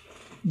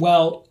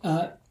 Well,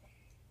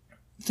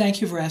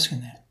 thank you for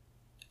asking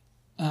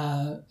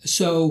that.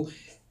 So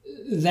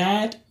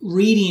that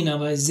reading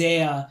of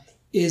Isaiah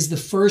is the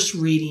first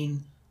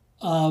reading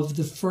of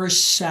the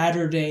first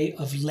Saturday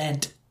of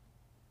Lent.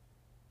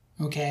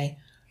 Okay?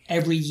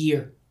 Every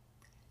year.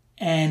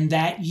 And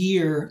that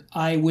year,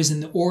 I was in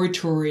the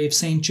oratory of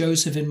St.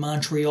 Joseph in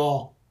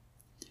Montreal.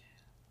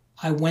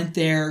 I went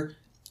there.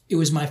 It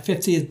was my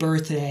 50th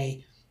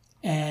birthday.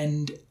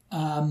 And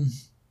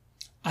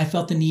I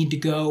felt the need to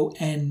go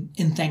and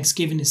in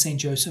thanksgiving to St.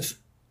 Joseph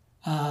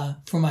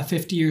for my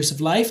 50 years of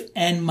life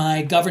and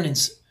my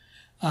governance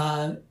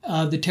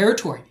of the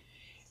territory.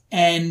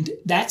 And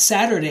that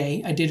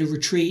Saturday, I did a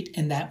retreat,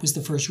 and that was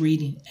the first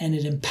reading, and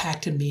it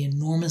impacted me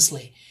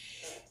enormously.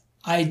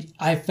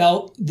 I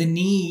felt the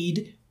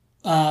need,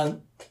 the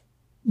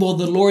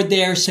Lord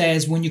there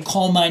says, when you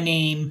call my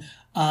name,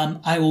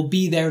 I will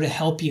be there to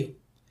help you,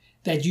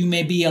 that you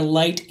may be a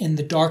light in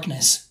the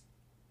darkness.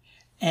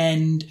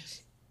 And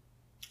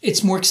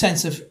it's more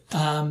extensive,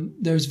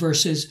 those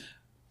verses.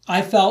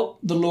 I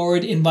felt the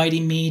Lord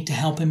inviting me to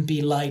help him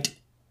be light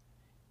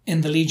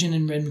in the Legion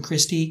in Redemption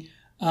Christi,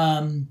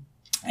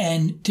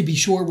 and to be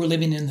sure we're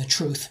living in the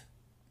truth.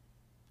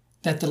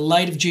 That the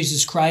light of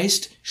Jesus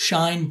Christ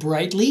shine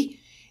brightly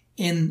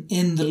in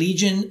the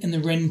Legion, in the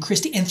Redemption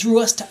Christi, and through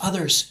us to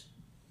others,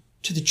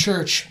 to the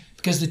church,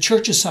 because the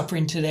church is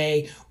suffering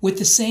today with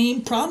the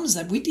same problems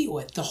that we deal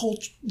with. The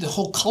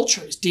whole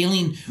culture is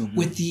dealing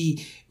with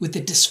the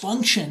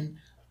dysfunction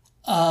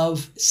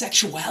of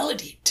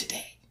sexuality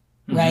today,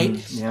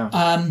 right?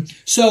 Yeah.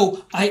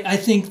 So I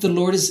think the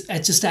Lord is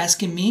just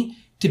asking me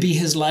to be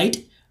his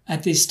light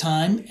at this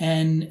time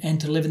and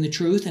to live in the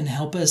truth and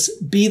help us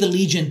be the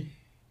Legion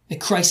that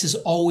Christ has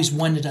always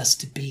wanted us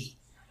to be.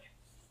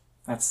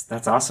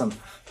 That's awesome.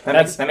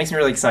 That makes me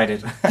really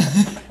excited.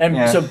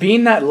 And so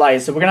being that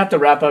light, so we're going to have to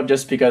wrap up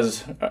just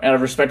because out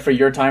of respect for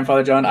your time,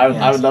 Father John,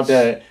 I would love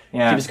to keep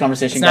this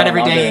conversation going. It's not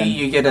every longer day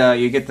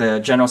you get the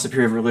General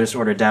Superior of Religious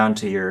Order down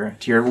to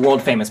your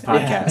world famous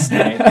podcast.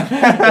 Right?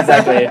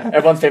 Exactly.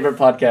 Everyone's favorite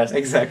podcast.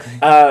 Exactly.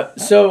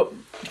 So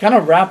to kind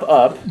of wrap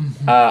up,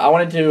 I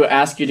wanted to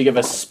ask you to give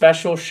a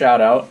special shout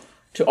out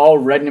to all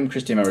Regnum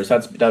Christi members.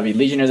 That'd be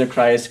Legionnaires of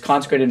Christ,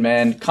 consecrated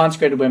men,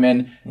 consecrated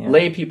women,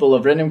 lay people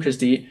of Regnum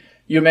Christi.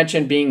 You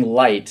mentioned being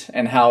light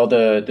and how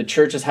the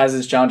church has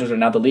its challenges, or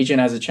now the Legion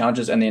has its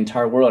challenges, and the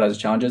entire world has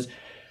its challenges.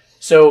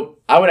 So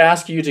I would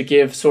ask you to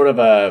give sort of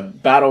a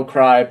battle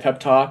cry pep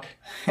talk.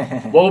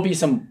 What will be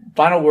some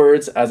final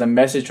words as a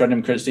message to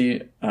Regnum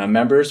Christi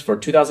members for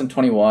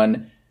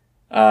 2021?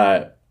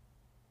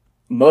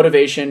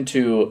 Motivation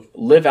to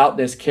live out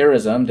this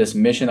charism, this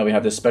mission that we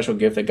have, this special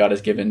gift that God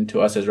has given to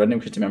us as Regnum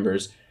Christi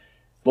members.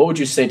 What would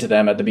you say to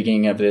them at the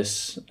beginning of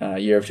this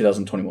year of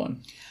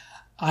 2021?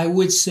 I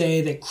would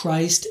say that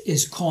Christ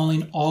is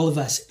calling all of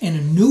us in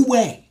a new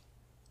way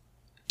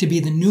to be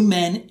the new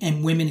men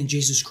and women in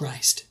Jesus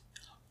Christ.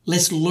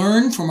 Let's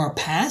learn from our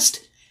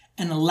past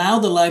and allow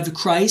the life of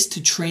Christ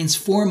to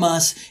transform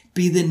us,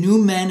 be the new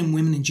men and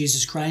women in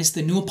Jesus Christ,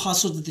 the new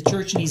apostles that the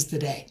church needs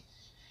today,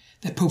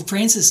 that Pope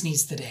Francis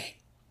needs today.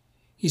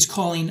 He's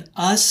calling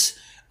us,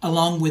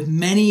 along with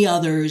many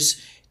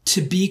others,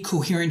 to be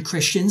coherent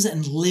Christians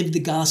and live the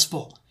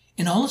gospel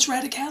in all its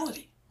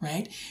radicality.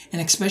 Right?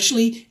 And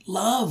especially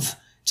love.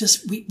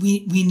 Just we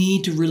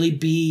need to really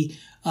be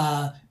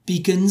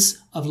beacons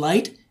of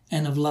light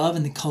and of love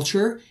in the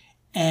culture,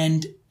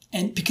 and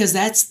because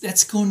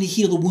that's going to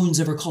heal the wounds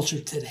of our culture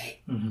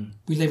today.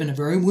 We live in a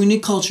very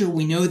wounded culture.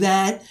 We know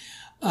that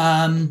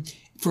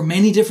for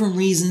many different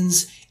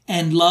reasons,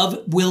 and love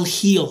will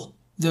heal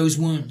those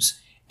wounds.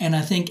 And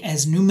I think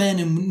as new men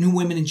and new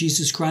women in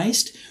Jesus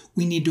Christ,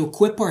 we need to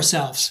equip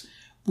ourselves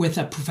with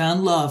a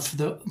profound love for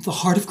the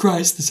heart of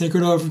Christ, the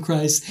sacred heart of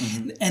Christ,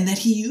 and that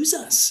he use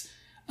us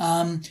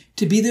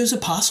to be those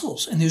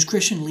apostles and those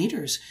Christian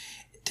leaders,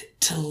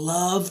 to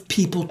love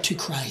people to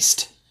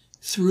Christ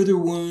through their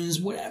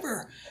wounds,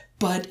 whatever.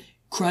 But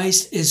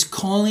Christ is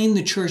calling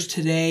the church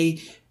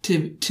today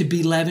to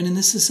be leaven in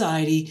the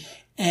society,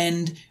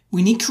 and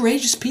we need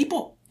courageous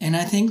people. And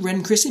I think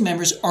Regnum Christi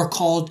members are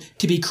called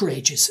to be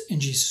courageous in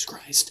Jesus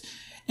Christ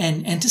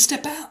and to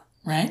step out,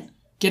 right?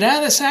 Get out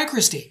of the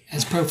sacristy,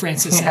 as Pope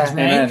Francis says,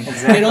 right?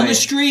 Exactly. Get on the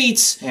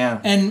streets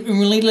and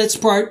really let's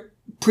start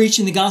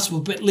preaching the gospel,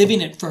 but living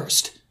it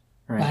first,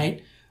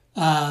 right?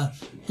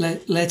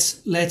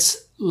 Let's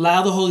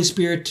allow the Holy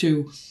Spirit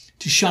to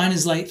shine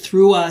his light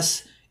through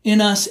us, in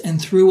us, and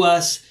through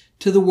us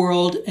to the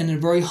world in a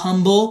very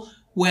humble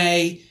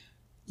way.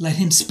 Let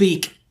him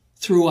speak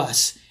through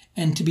us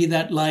and to be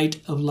that light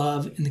of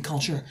love in the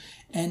culture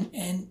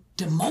and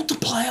to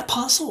multiply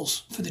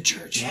apostles for the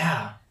church.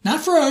 Yeah.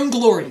 Not for our own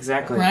glory.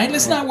 Exactly. Right?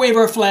 Let's not wave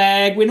our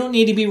flag. We don't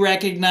need to be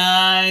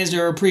recognized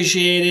or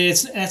appreciated.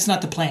 That's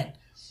not the plan.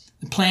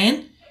 The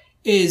plan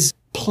is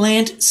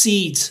plant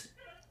seeds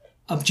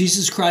of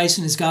Jesus Christ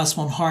and his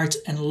gospel in hearts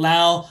and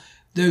allow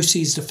those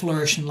seeds to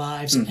flourish in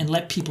lives and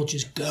let people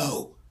just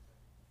go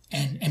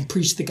and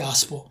preach the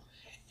gospel.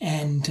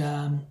 And,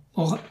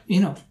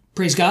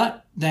 praise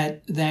God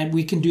that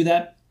we can do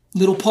that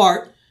little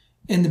part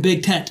in the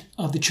big tent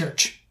of the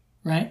church,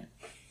 right?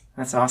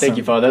 That's awesome. Thank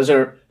you, Father.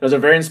 Those are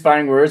very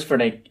inspiring words for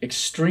an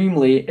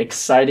extremely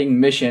exciting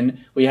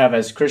mission we have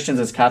as Christians,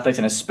 as Catholics,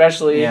 and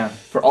especially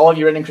for all of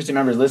you Redeemed Christian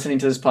members listening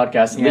to this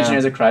podcast,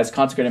 Legionaries of Christ,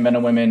 consecrated men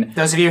and women.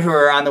 Those of you who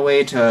are on the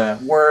way to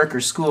work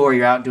or school or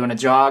you're out doing a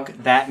jog,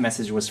 that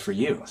message was for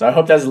you. So I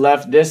hope that's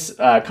left this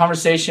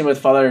conversation with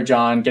Father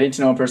John, getting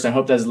to know him in person, I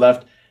hope that's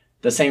left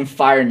the same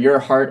fire in your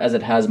heart as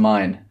it has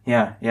mine.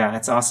 Yeah,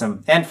 that's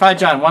awesome. And Father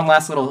John, one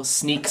last little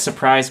sneak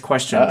surprise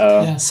question.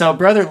 Yeah. So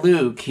Brother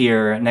Luke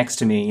here next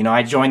to me,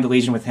 I joined the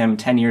Legion with him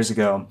 10 years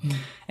ago,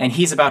 and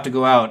he's about to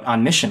go out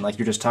on mission like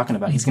you're just talking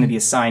about. He's going to be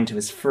assigned to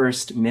his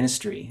first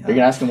ministry. You're going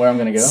to ask him where I'm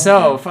going to go?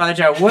 So, Father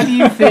John, what do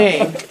you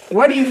think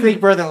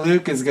Brother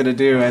Luke is going to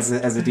do as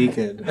a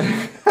deacon?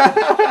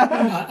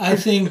 I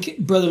think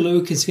Brother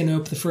Luke is going to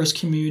open the first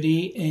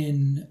community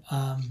in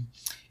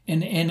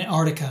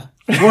Antarctica.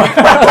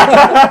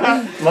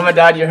 Mom and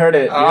Dad, you heard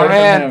it.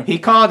 Man, he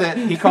called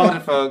it,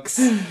 folks.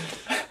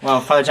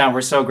 Well, Father John,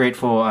 we're so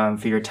grateful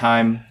for your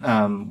time.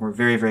 We're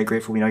very, very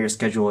grateful. We know your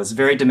schedule is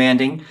very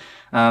demanding,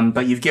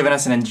 but you've given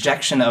us an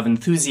injection of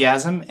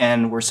enthusiasm,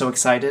 and we're so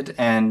excited,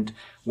 and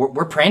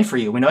we're praying for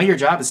you. We know your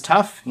job is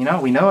tough. We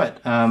know it.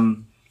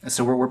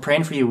 So we're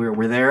praying for you.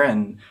 We're there,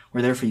 and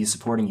we're there for you,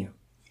 supporting you.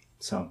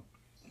 So,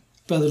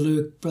 Brother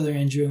Luke, Brother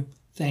Andrew,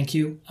 thank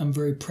you. I'm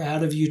very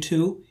proud of you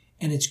too.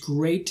 And it's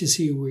great to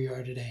see where you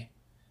are today.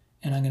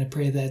 And I'm going to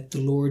pray that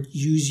the Lord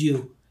use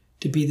you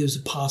to be those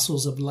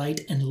apostles of light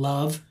and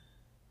love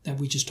that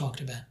we just talked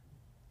about.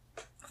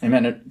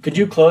 Amen. Could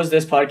you close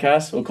this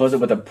podcast? We'll close it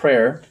with a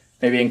prayer,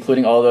 maybe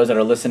including all those that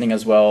are listening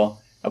as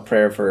well, a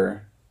prayer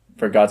for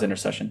God's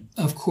intercession.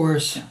 Of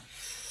course. Yeah.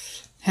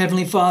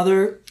 Heavenly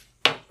Father,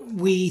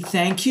 we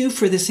thank you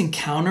for this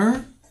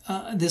encounter,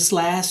 this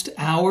last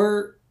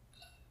hour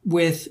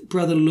with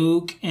Brother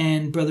Luke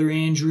and Brother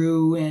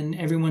Andrew and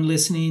everyone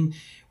listening.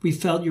 We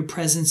felt your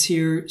presence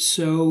here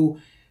so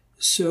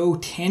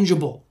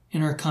tangible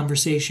in our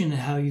conversation and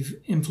how you've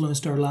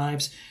influenced our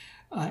lives.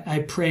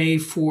 I pray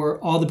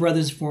for all the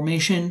brothers in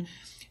formation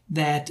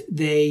that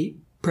they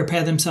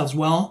prepare themselves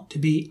well to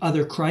be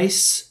other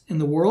Christs in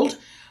the world.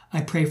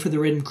 I pray for the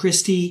Redeemed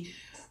Christi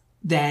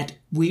that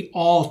we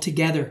all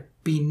together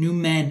be new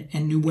men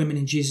and new women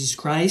in Jesus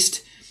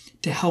Christ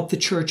to help the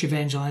church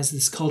evangelize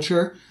this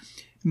culture.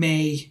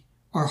 May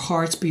our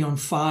hearts be on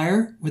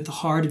fire with the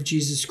heart of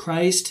Jesus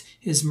Christ,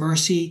 his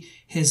mercy,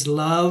 his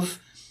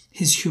love,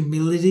 his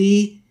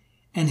humility,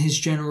 and his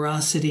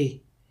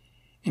generosity.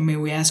 And may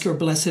we ask our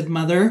Blessed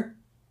Mother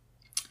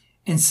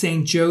and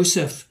Saint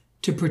Joseph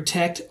to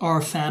protect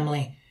our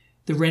family,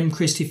 the Redeemed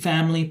Christi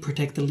family,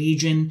 protect the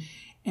Legion,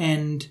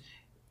 and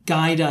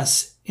guide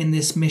us in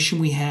this mission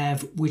we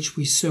have, which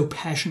we so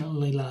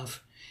passionately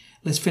love.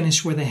 Let's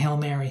finish with a Hail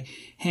Mary.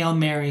 Hail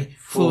Mary,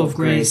 full of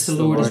grace, the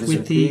Lord is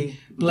with thee.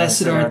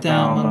 Blessed art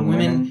thou among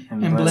women,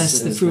 and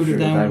blessed the fruit of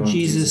thy womb,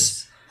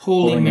 Jesus.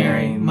 Holy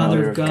Mary,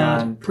 Mother of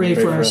God, pray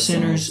for us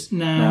sinners,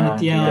 now and at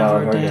the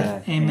hour of our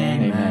death.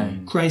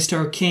 Amen. Christ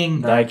our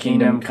King, thy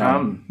kingdom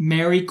come.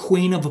 Mary,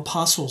 Queen of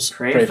Apostles,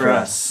 pray for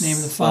us. In the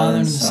name of the Father,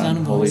 and of the Son, and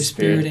of the Holy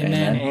Spirit.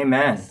 Amen.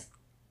 Amen.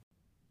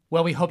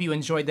 Well, we hope you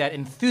enjoyed that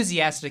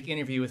enthusiastic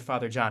interview with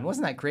Father John.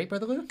 Wasn't that great,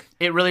 Brother Luke?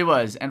 It really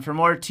was. And for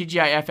more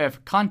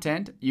TGIFF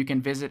content, you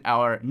can visit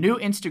our new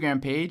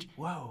Instagram page,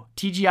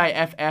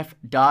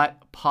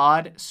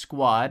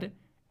 tgiff.podsquad.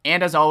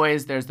 And as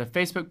always, there's the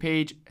Facebook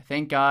page.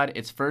 Thank God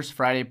it's First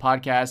Friday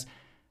Podcast,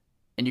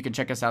 and you can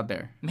check us out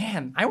there.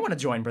 Man, I want to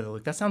join, Brother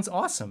Luke. That sounds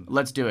awesome.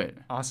 Let's do it.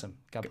 Awesome.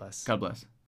 God bless. God bless.